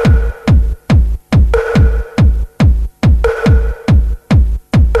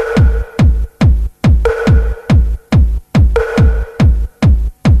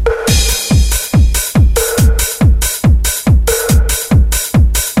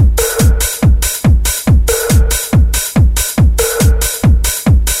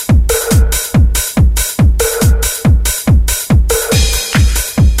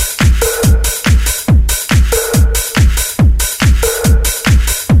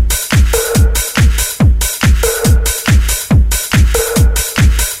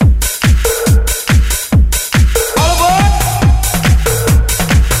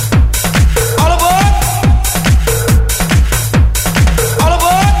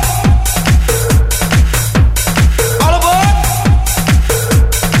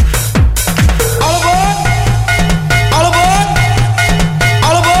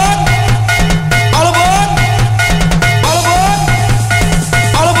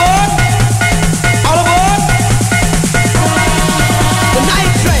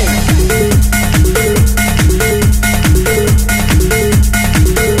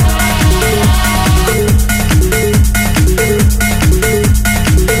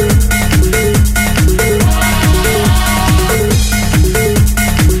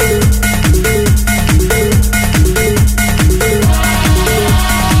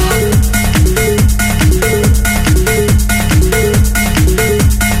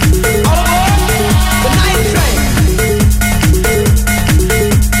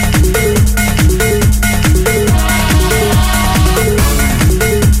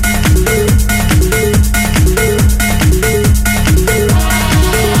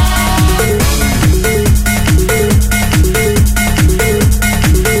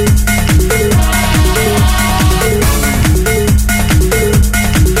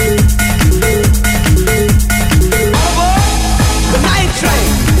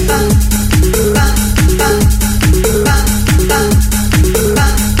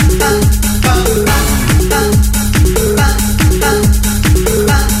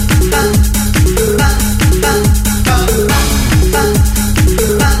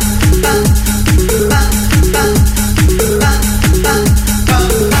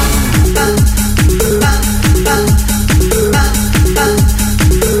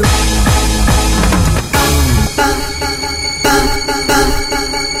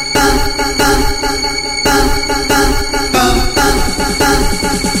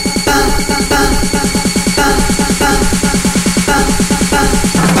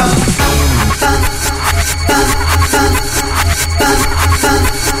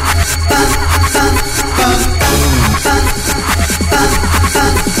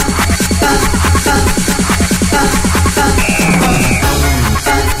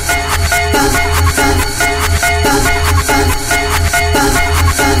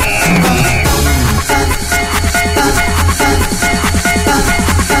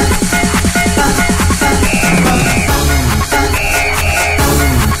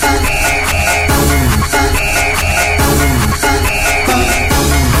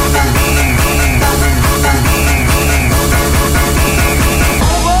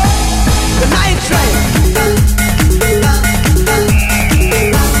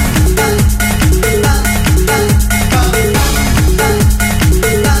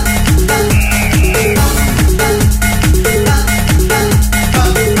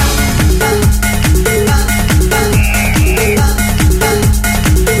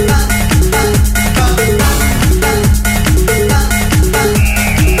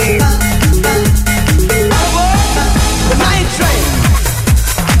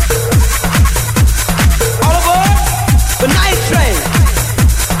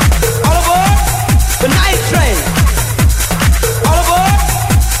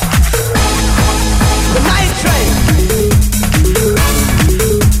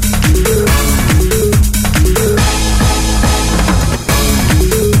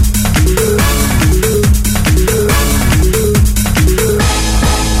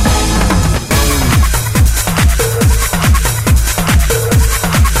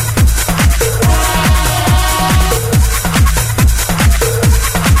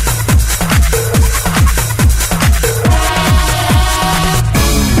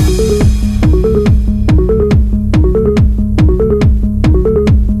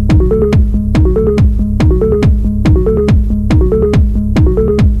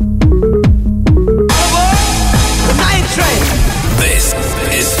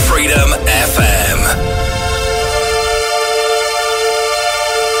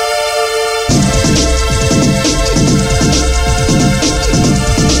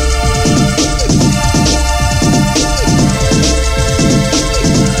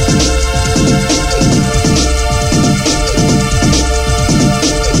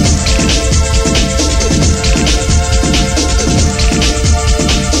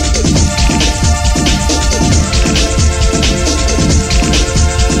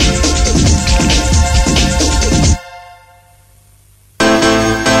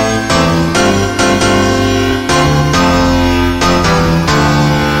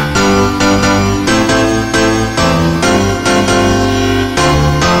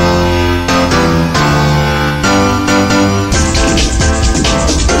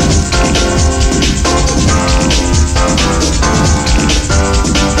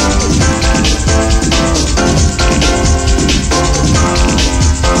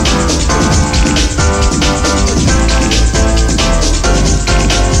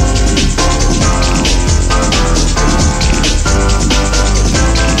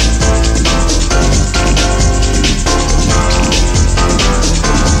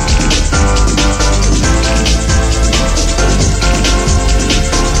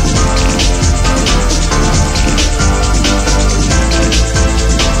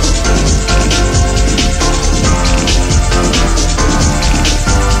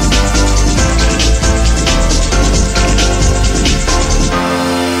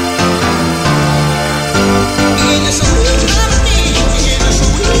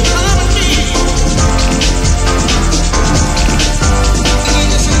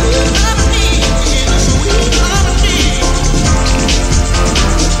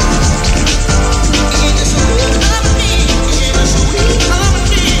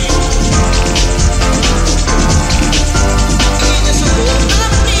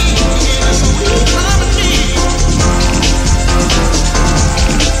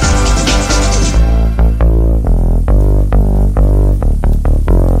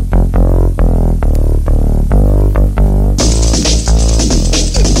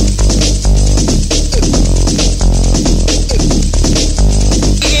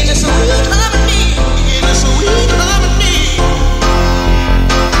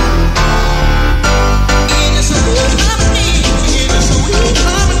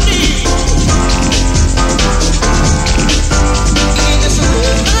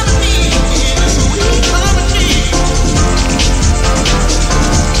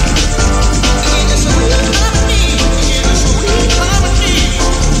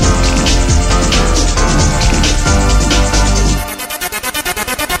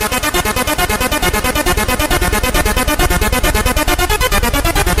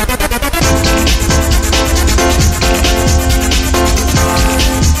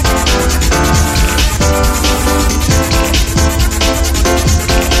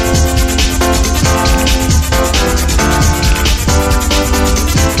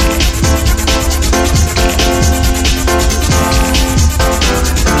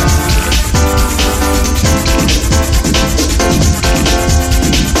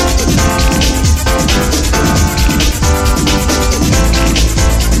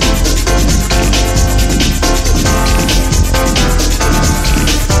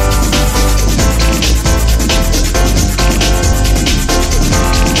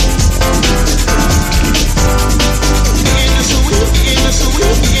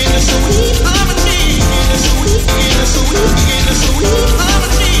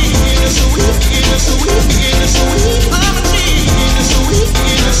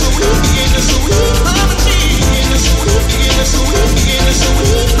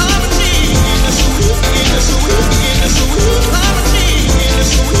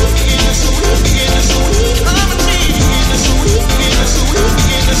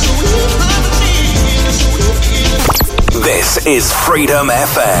 This is Freedom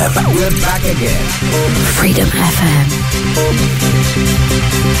FM. We're back again. Freedom FM.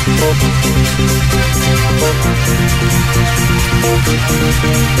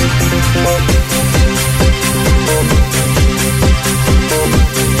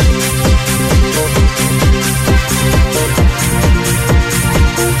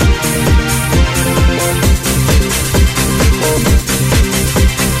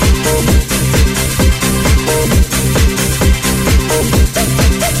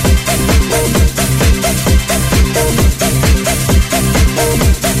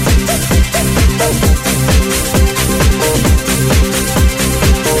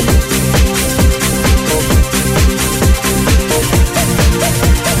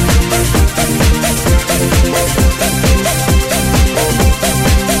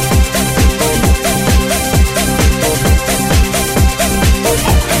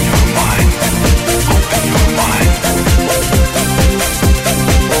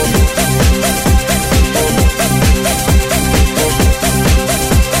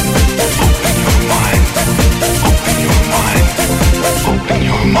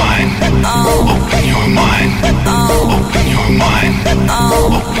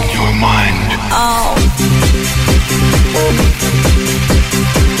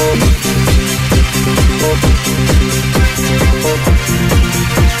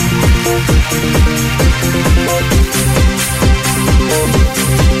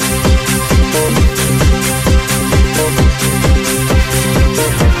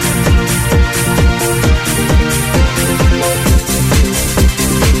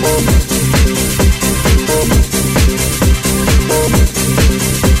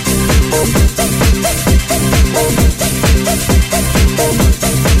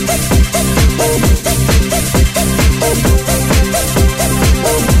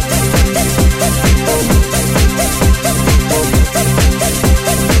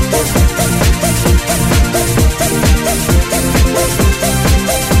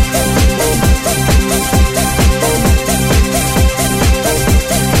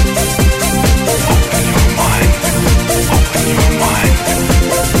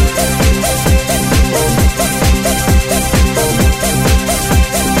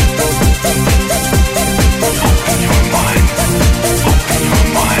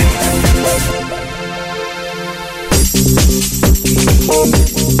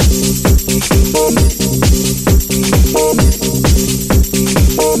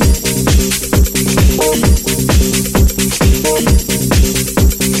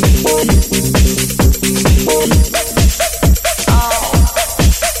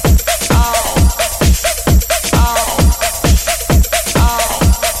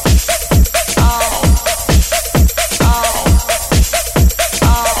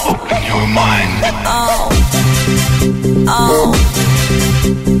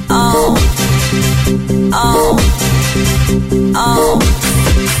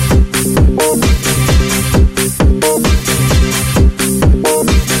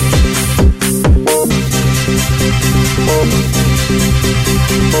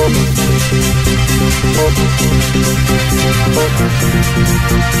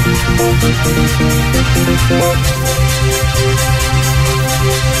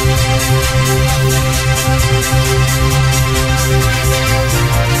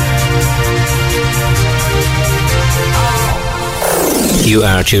 You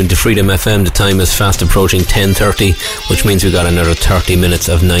are tuned to Freedom FM. The time is fast approaching 10:30, which means we've got another 30 minutes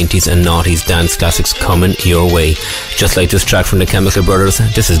of 90s and noughties dance classics coming your way. Just like this track from the Chemical Brothers,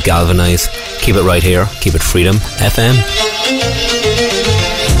 this is Galvanize. Keep it right here. Keep it Freedom FM.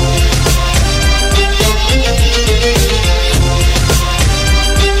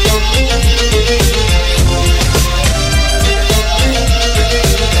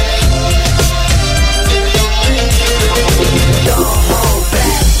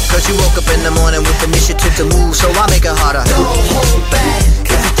 You woke up in the morning with initiative to move, so I make it harder. Don't hold back.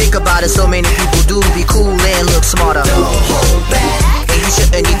 If you think about it, so many people do be cool and look smarter. Don't hold back. And you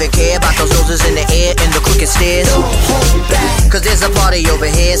shouldn't even care about those noses in the air and the crooked stairs. Don't hold back. Cause there's a party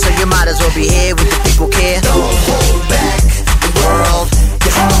over here, so you might as well be here with the people care. Don't hold back. The world,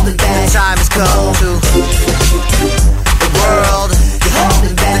 you're holding back. The time has come to. The world, you're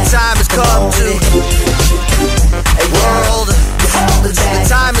holding back. The time has come to. A world. The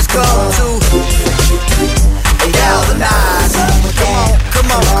time has come to galvanize. Come on,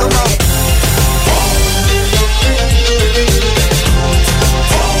 come on.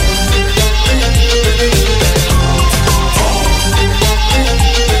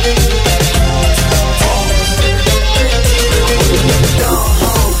 Don't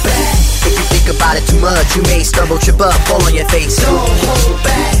hold back. If you think about it too much, you may stumble trip up, fall on your face. Don't hold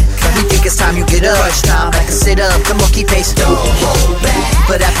back. We think it's time you get up. Crunch time, like a sit up, come on, keep pace. Don't hold back.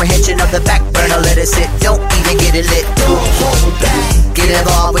 Put apprehension of the back burner, let it sit. Don't even get it lit. Don't hold back. Get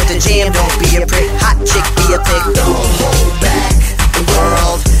involved with the jam, don't be a prick. Hot chick, be a pig. Don't hold back. The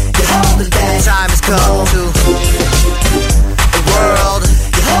world, you're holding back. The time has come to. The world,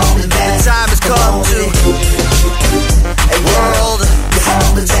 you're holding back. The time has come to. A world, you're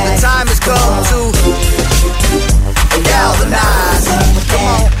holding back. The time has come to. Galvanize. Come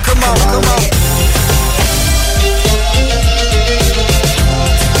on, come on, come on.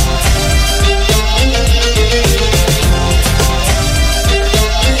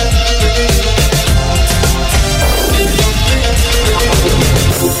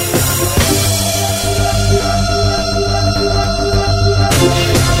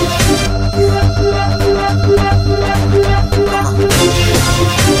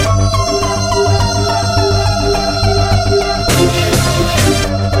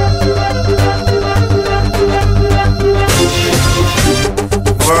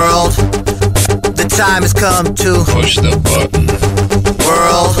 Time has come to push the button.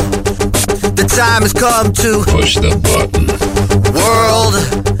 World, the time has come to push the button. World,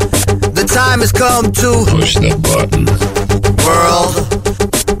 the time has come to push the button. World,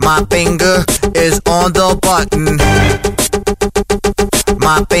 my finger is on the button.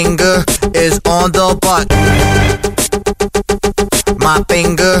 My finger is on the button. My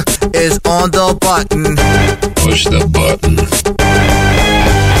finger is on the button. Push the button.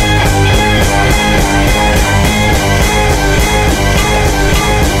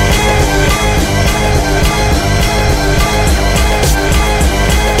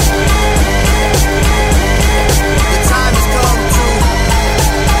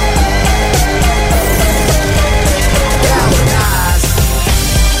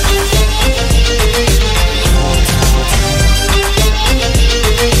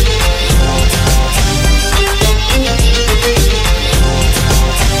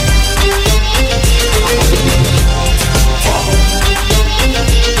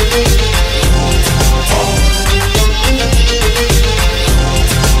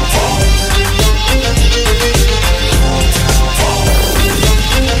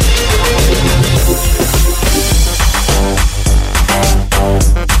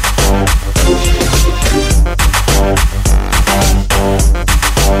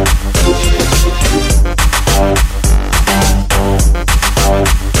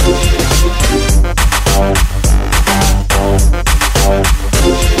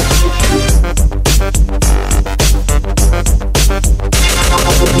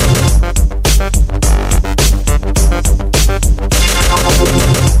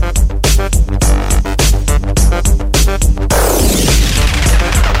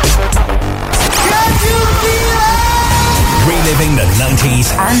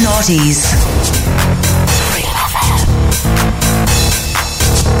 And noughties.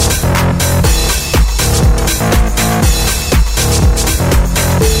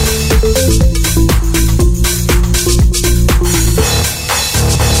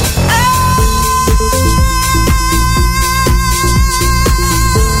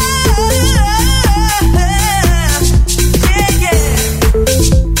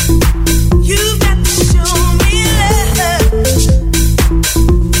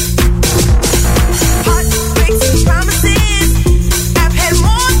 Promises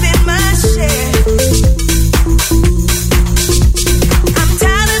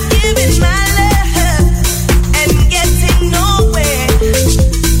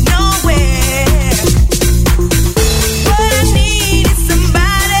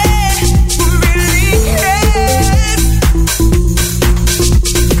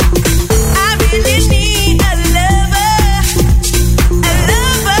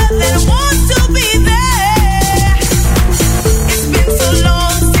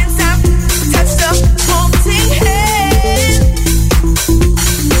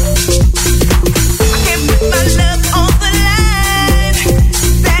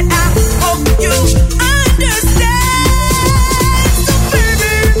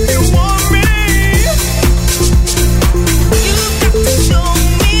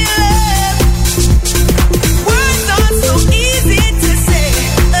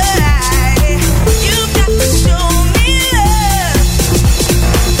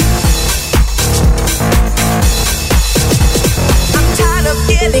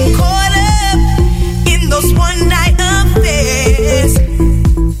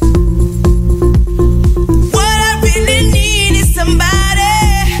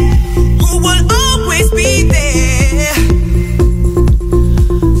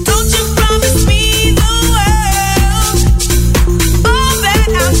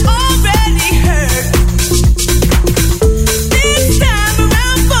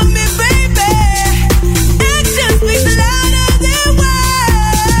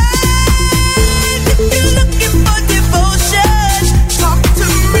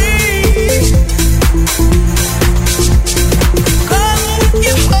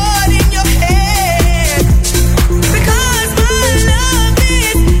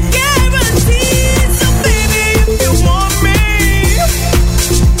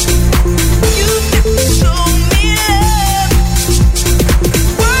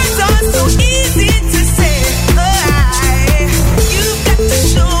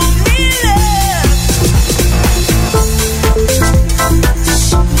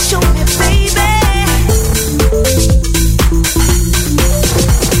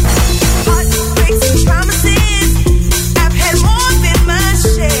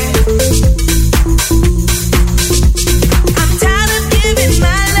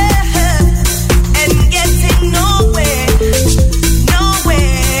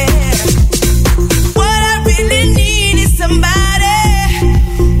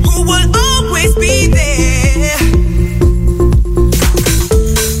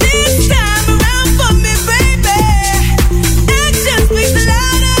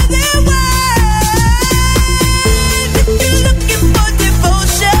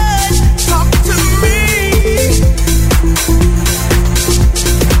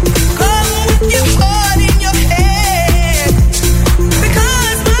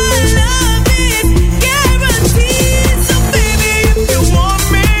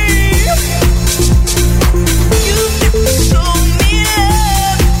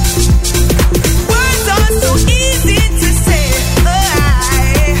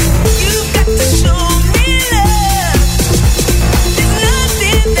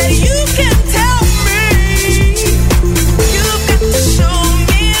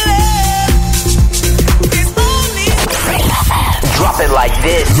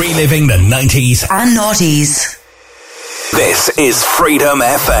Reliving the 90s and noughties. This is Freedom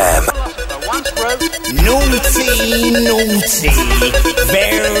FM. Naughty, naughty,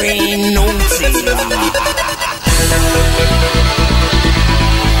 very naughty.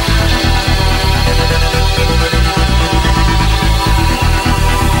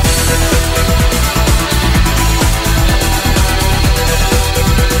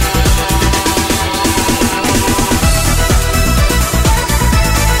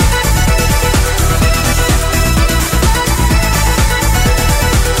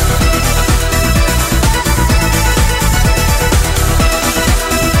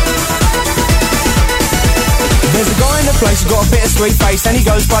 Place, he's got a bit of sweet face and he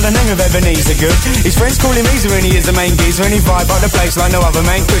goes by the name of Ebenezer Good. His friends call him Easer and he is the main geezer and he vibe up the place like no other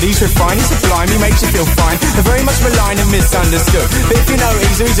man could. He's refined, he's sublime, he makes you feel fine. They're very much maligned and misunderstood. But if you know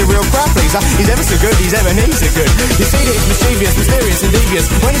Easer, he's a real crowd pleaser. He's ever so good, he's Ebenezer Good. You see that he's mischievous, mysterious and devious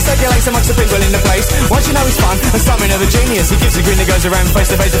when he circulates amongst the people in the place. Once you know he's fun and something of a genius, he gives a grin that goes around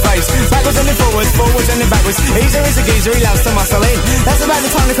face to face to face. Backwards and then forwards, forwards and then backwards. Easer is a geezer, he loves to muscle in. That's about the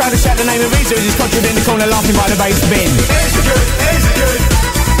time the crowd will shout the name of Easer as he's conjured in the corner laughing by the bass bin. Easer Good, Easer Good.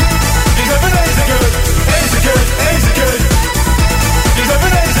 He's Ebenezer Good, Easer Good, Easer Good. He's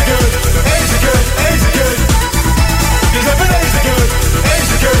Ebenezer Good, Easer Good, Easer Good. He's Ebenezer Good,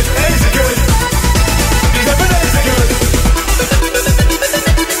 Easer Good, Easer Good. He's Ebenezer Good.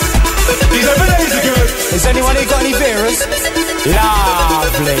 He's Ebenezer Good. Has anyone here got any beerers?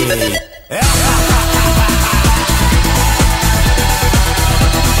 Lovely.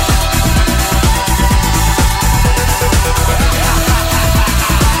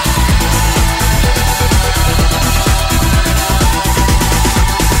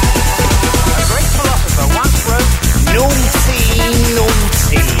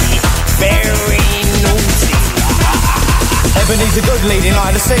 Ebenezer Good leading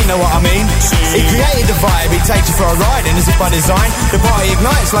light of the scene, know what I mean? He created the vibe, he takes you for a ride, and as if by design, the party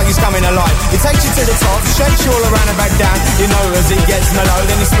ignites like he's coming alive. He takes you to the top, shakes you all around and back down. You know as he gets mellow,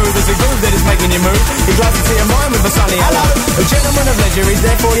 then he's smooth as a groove that is making you move. He glides into your mind with a sunny hello. A gentleman of leisure, he's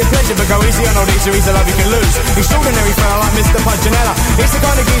there for your pleasure, but go easy on old Easer, he's the love you can lose. Extraordinary fella like Mr. Punchinella. He's the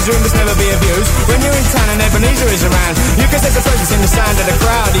kind of geezer who must never be abused. When you're in town and Ebenezer is around, you can sense the presence in the sound of the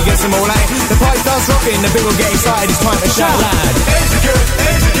crowd. He gets them all out. The party starts rocking, the people get excited, it's time to shout loud. Easer Good,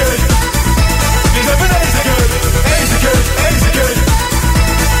 Easer Good. He's Ebenezer Good, Easer Good, Easer Good.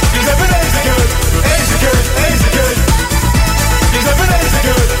 He's Ebenezer Good, Easer Good, Easer Good. He's Ebenezer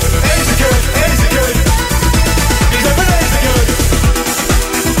Good, Easer Good, Easer Good. He's Ebenezer Good.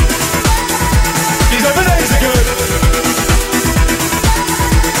 He's Ebenezer Good.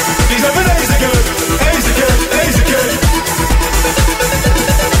 He's Ebenezer Good, Easer Good, Easer Good.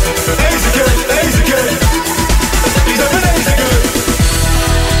 Easer Good, Easer Good. He's Ebenezer Good.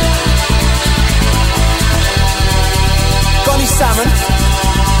 Got any salmon?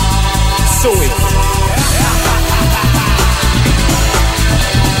 Soy.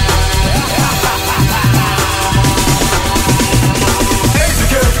 Easer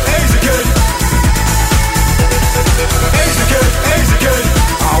Good, Easer Good. Easer Good, Easer Good.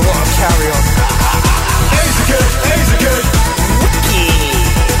 Oh, what a carry on. Easer Good, Easer Good.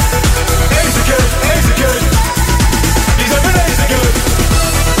 Easer Good, Easer Good. He's Ebenezer Good.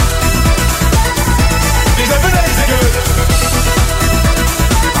 He's Ebenezer Good.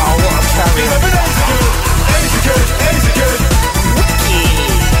 Oh, what a carry. He's Ebenezer Good. Easer Good, Easer Good.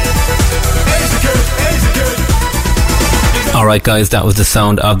 Easer Good, Easer Good. Alright guys, that was the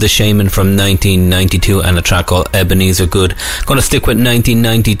sound of The Shaman from 1992 and a track called Ebenezer Good. Gonna stick with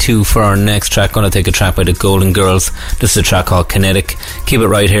 1992 for our next track. Gonna take a track by the Golden Girls. This is a track called Kinetic. Keep it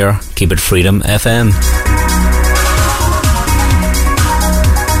right here. Keep it Freedom FM.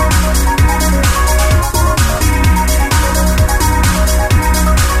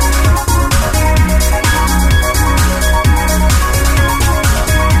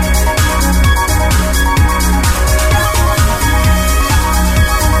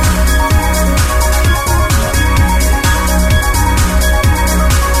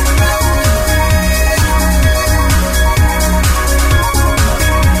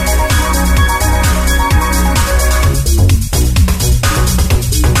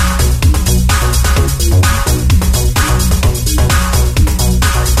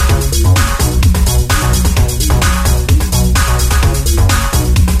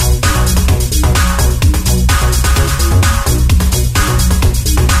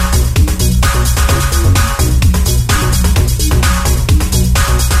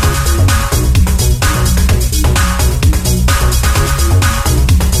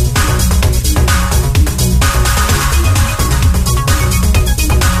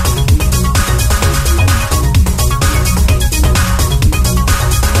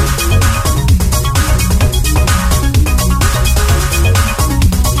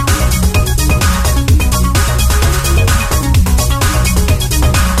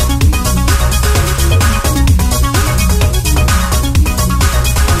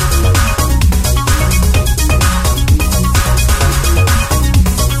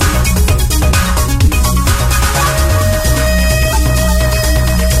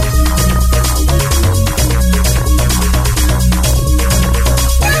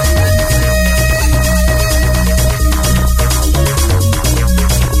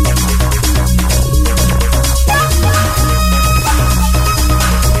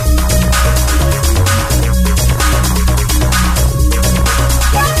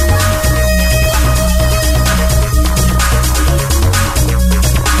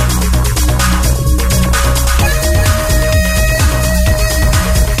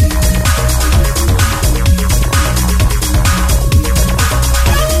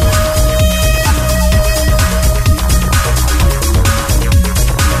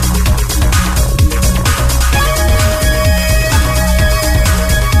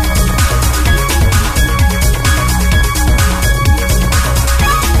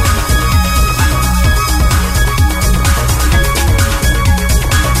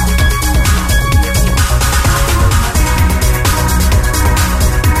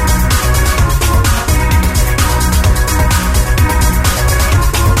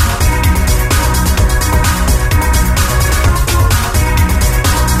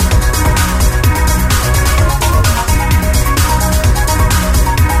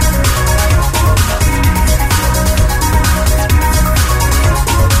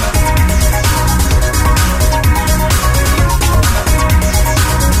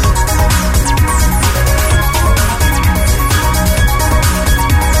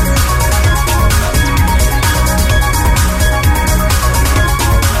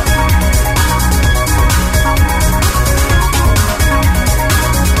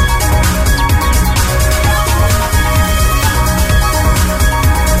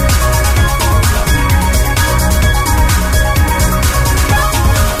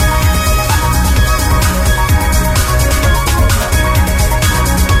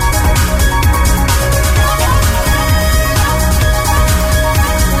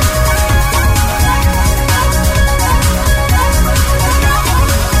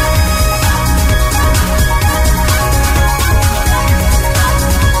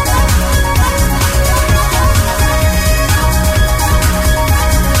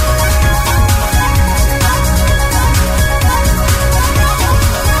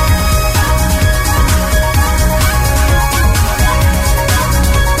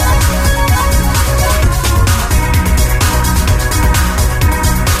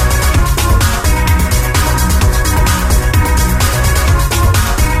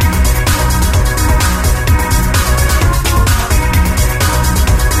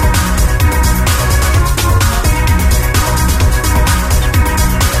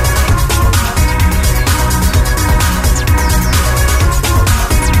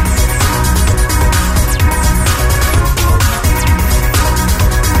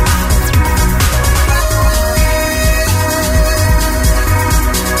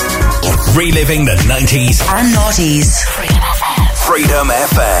 reliving the 90s and noughties. Freedom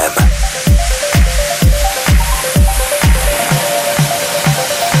FM.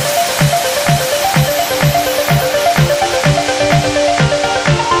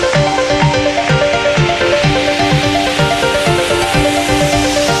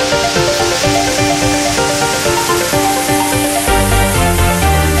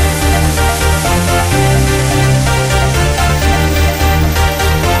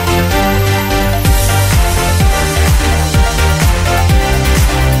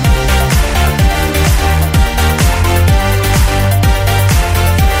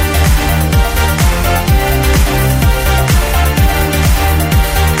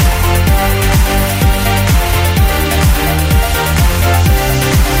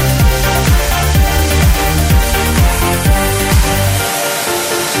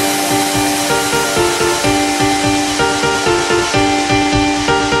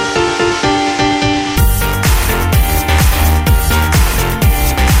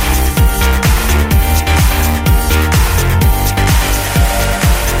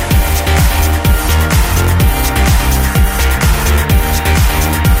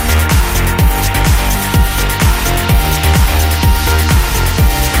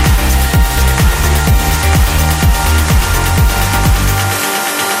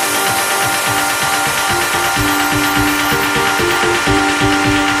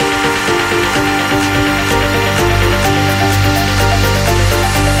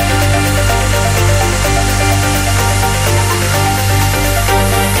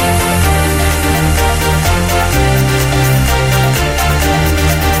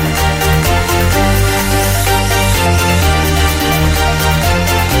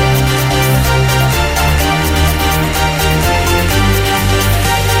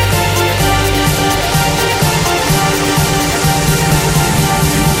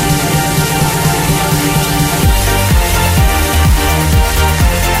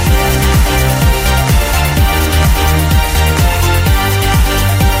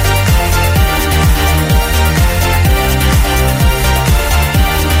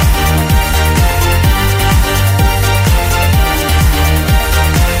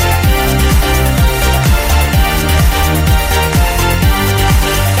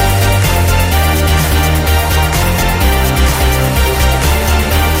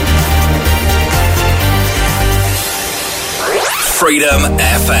 Freedom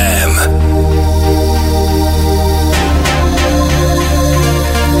FM.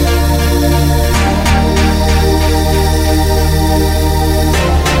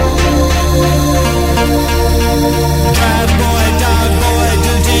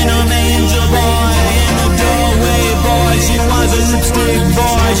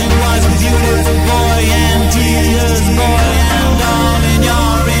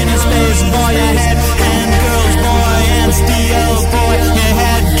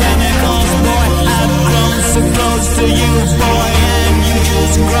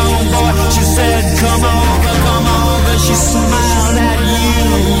 She smiled at you,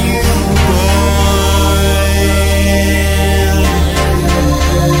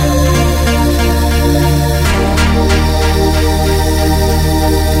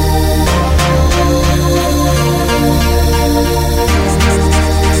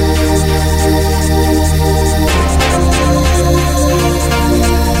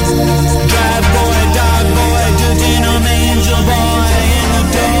 Drive boy, dog boy, dirty no angel boy. In the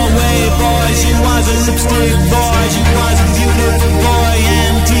doorway, boy, she was a lipstick boy. She was a beautiful boy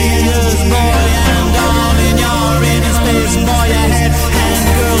and tears boy. And all in your inner space, boy, you had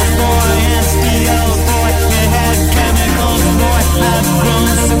handgirls boy and steel boy. You had chemicals boy. I've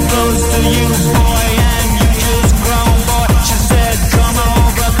grown so close to you boy, and you just grown boy. She said come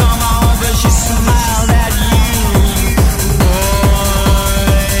over, she smiled at you boy.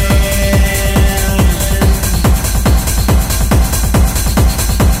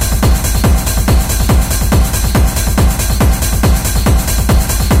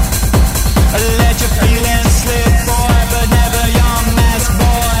 Let your feelings slip, boy, but never your mask,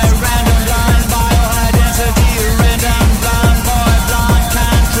 boy. Random blind bioidentity, random blonde boy, blonde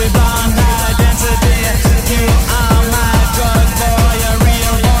country, blonde identity.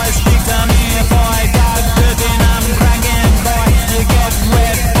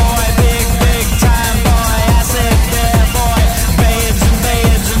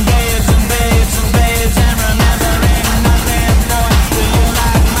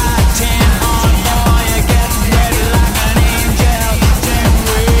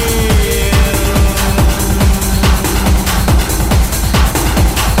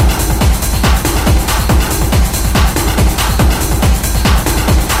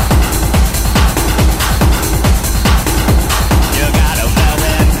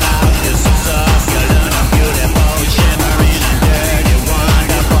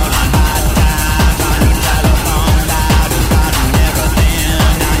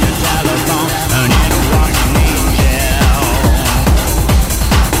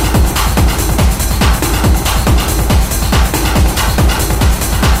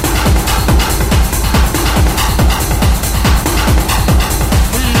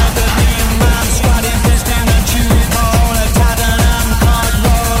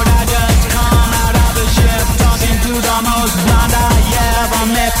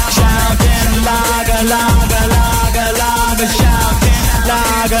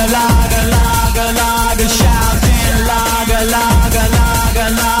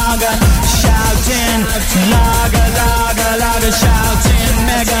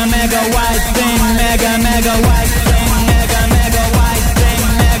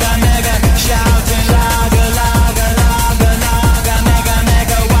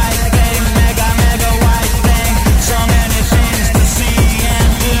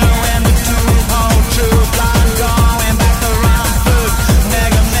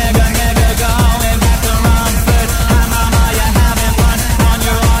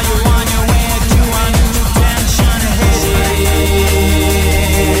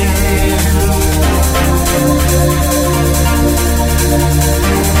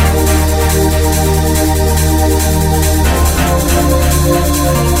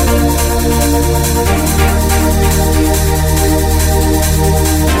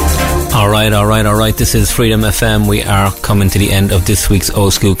 Alright. This is Freedom FM. We are coming to the end of this week's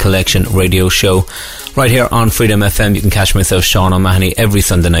Old School Collection radio show. Right here on Freedom FM, you can catch myself, Sean O'Mahony, every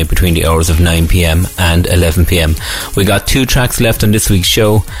Sunday night between the hours of 9pm and 11pm. We got 2 tracks left on this week's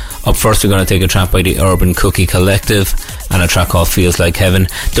show. Up first, we're going to take a track by the Urban Cookie Collective and a track called Feels Like Heaven.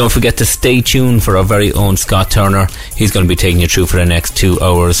 Don't forget to stay tuned for our very own Scott Turner. He's going to be taking you through for the next 2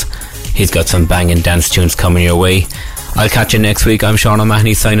 hours. He's got some banging dance tunes coming your way. I'll catch you next week. I'm Sean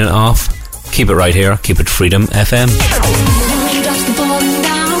O'Mahony signing off. Keep it right here. Keep it Freedom FM. Raindrops keep falling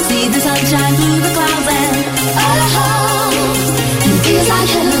down, see the sunshine through the clouds and it feels like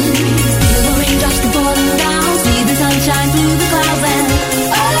heaven. Feel the raindrops keep falling down, see the sunshine through the clouds and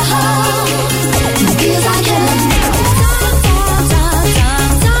it feels like heaven.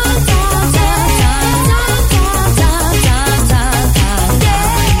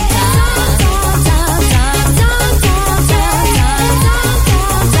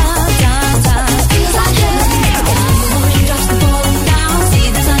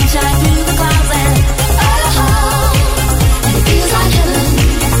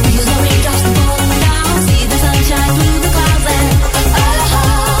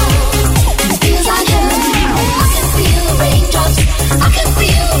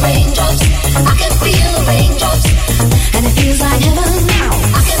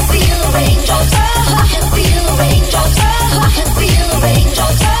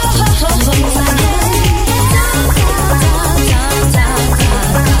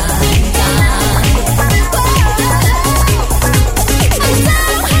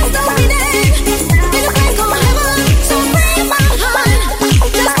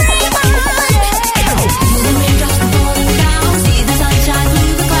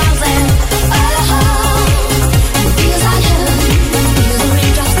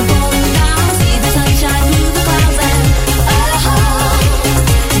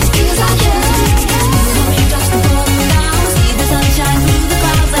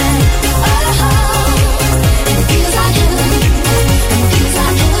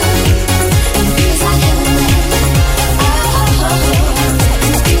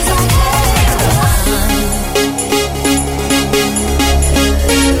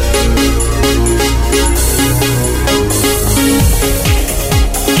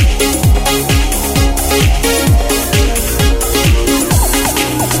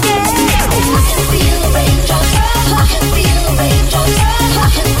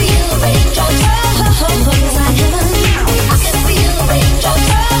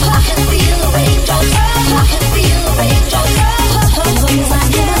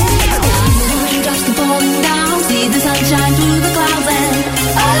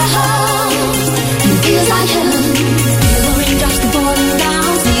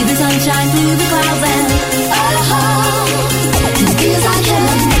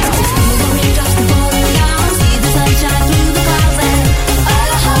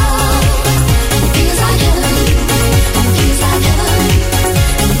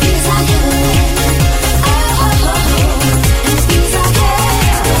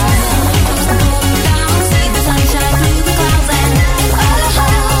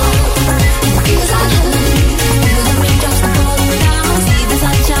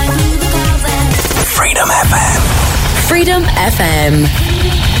 Freedom FM.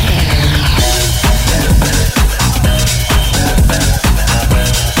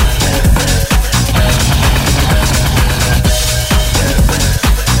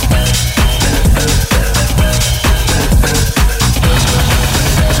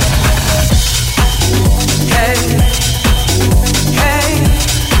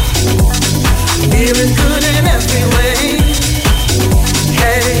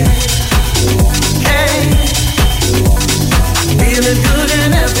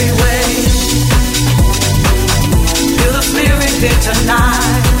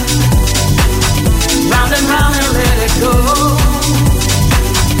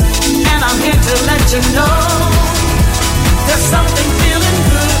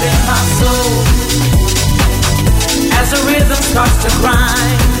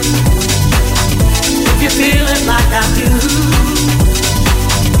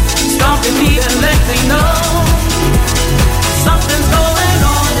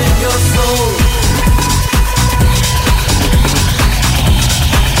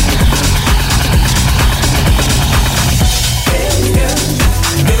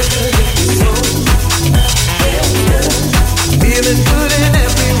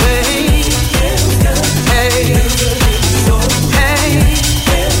 Hey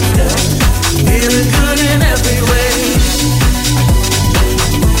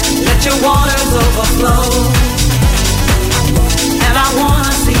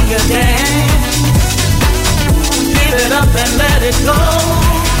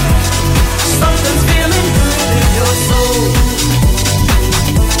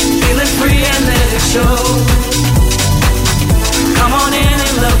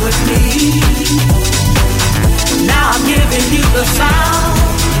the sound.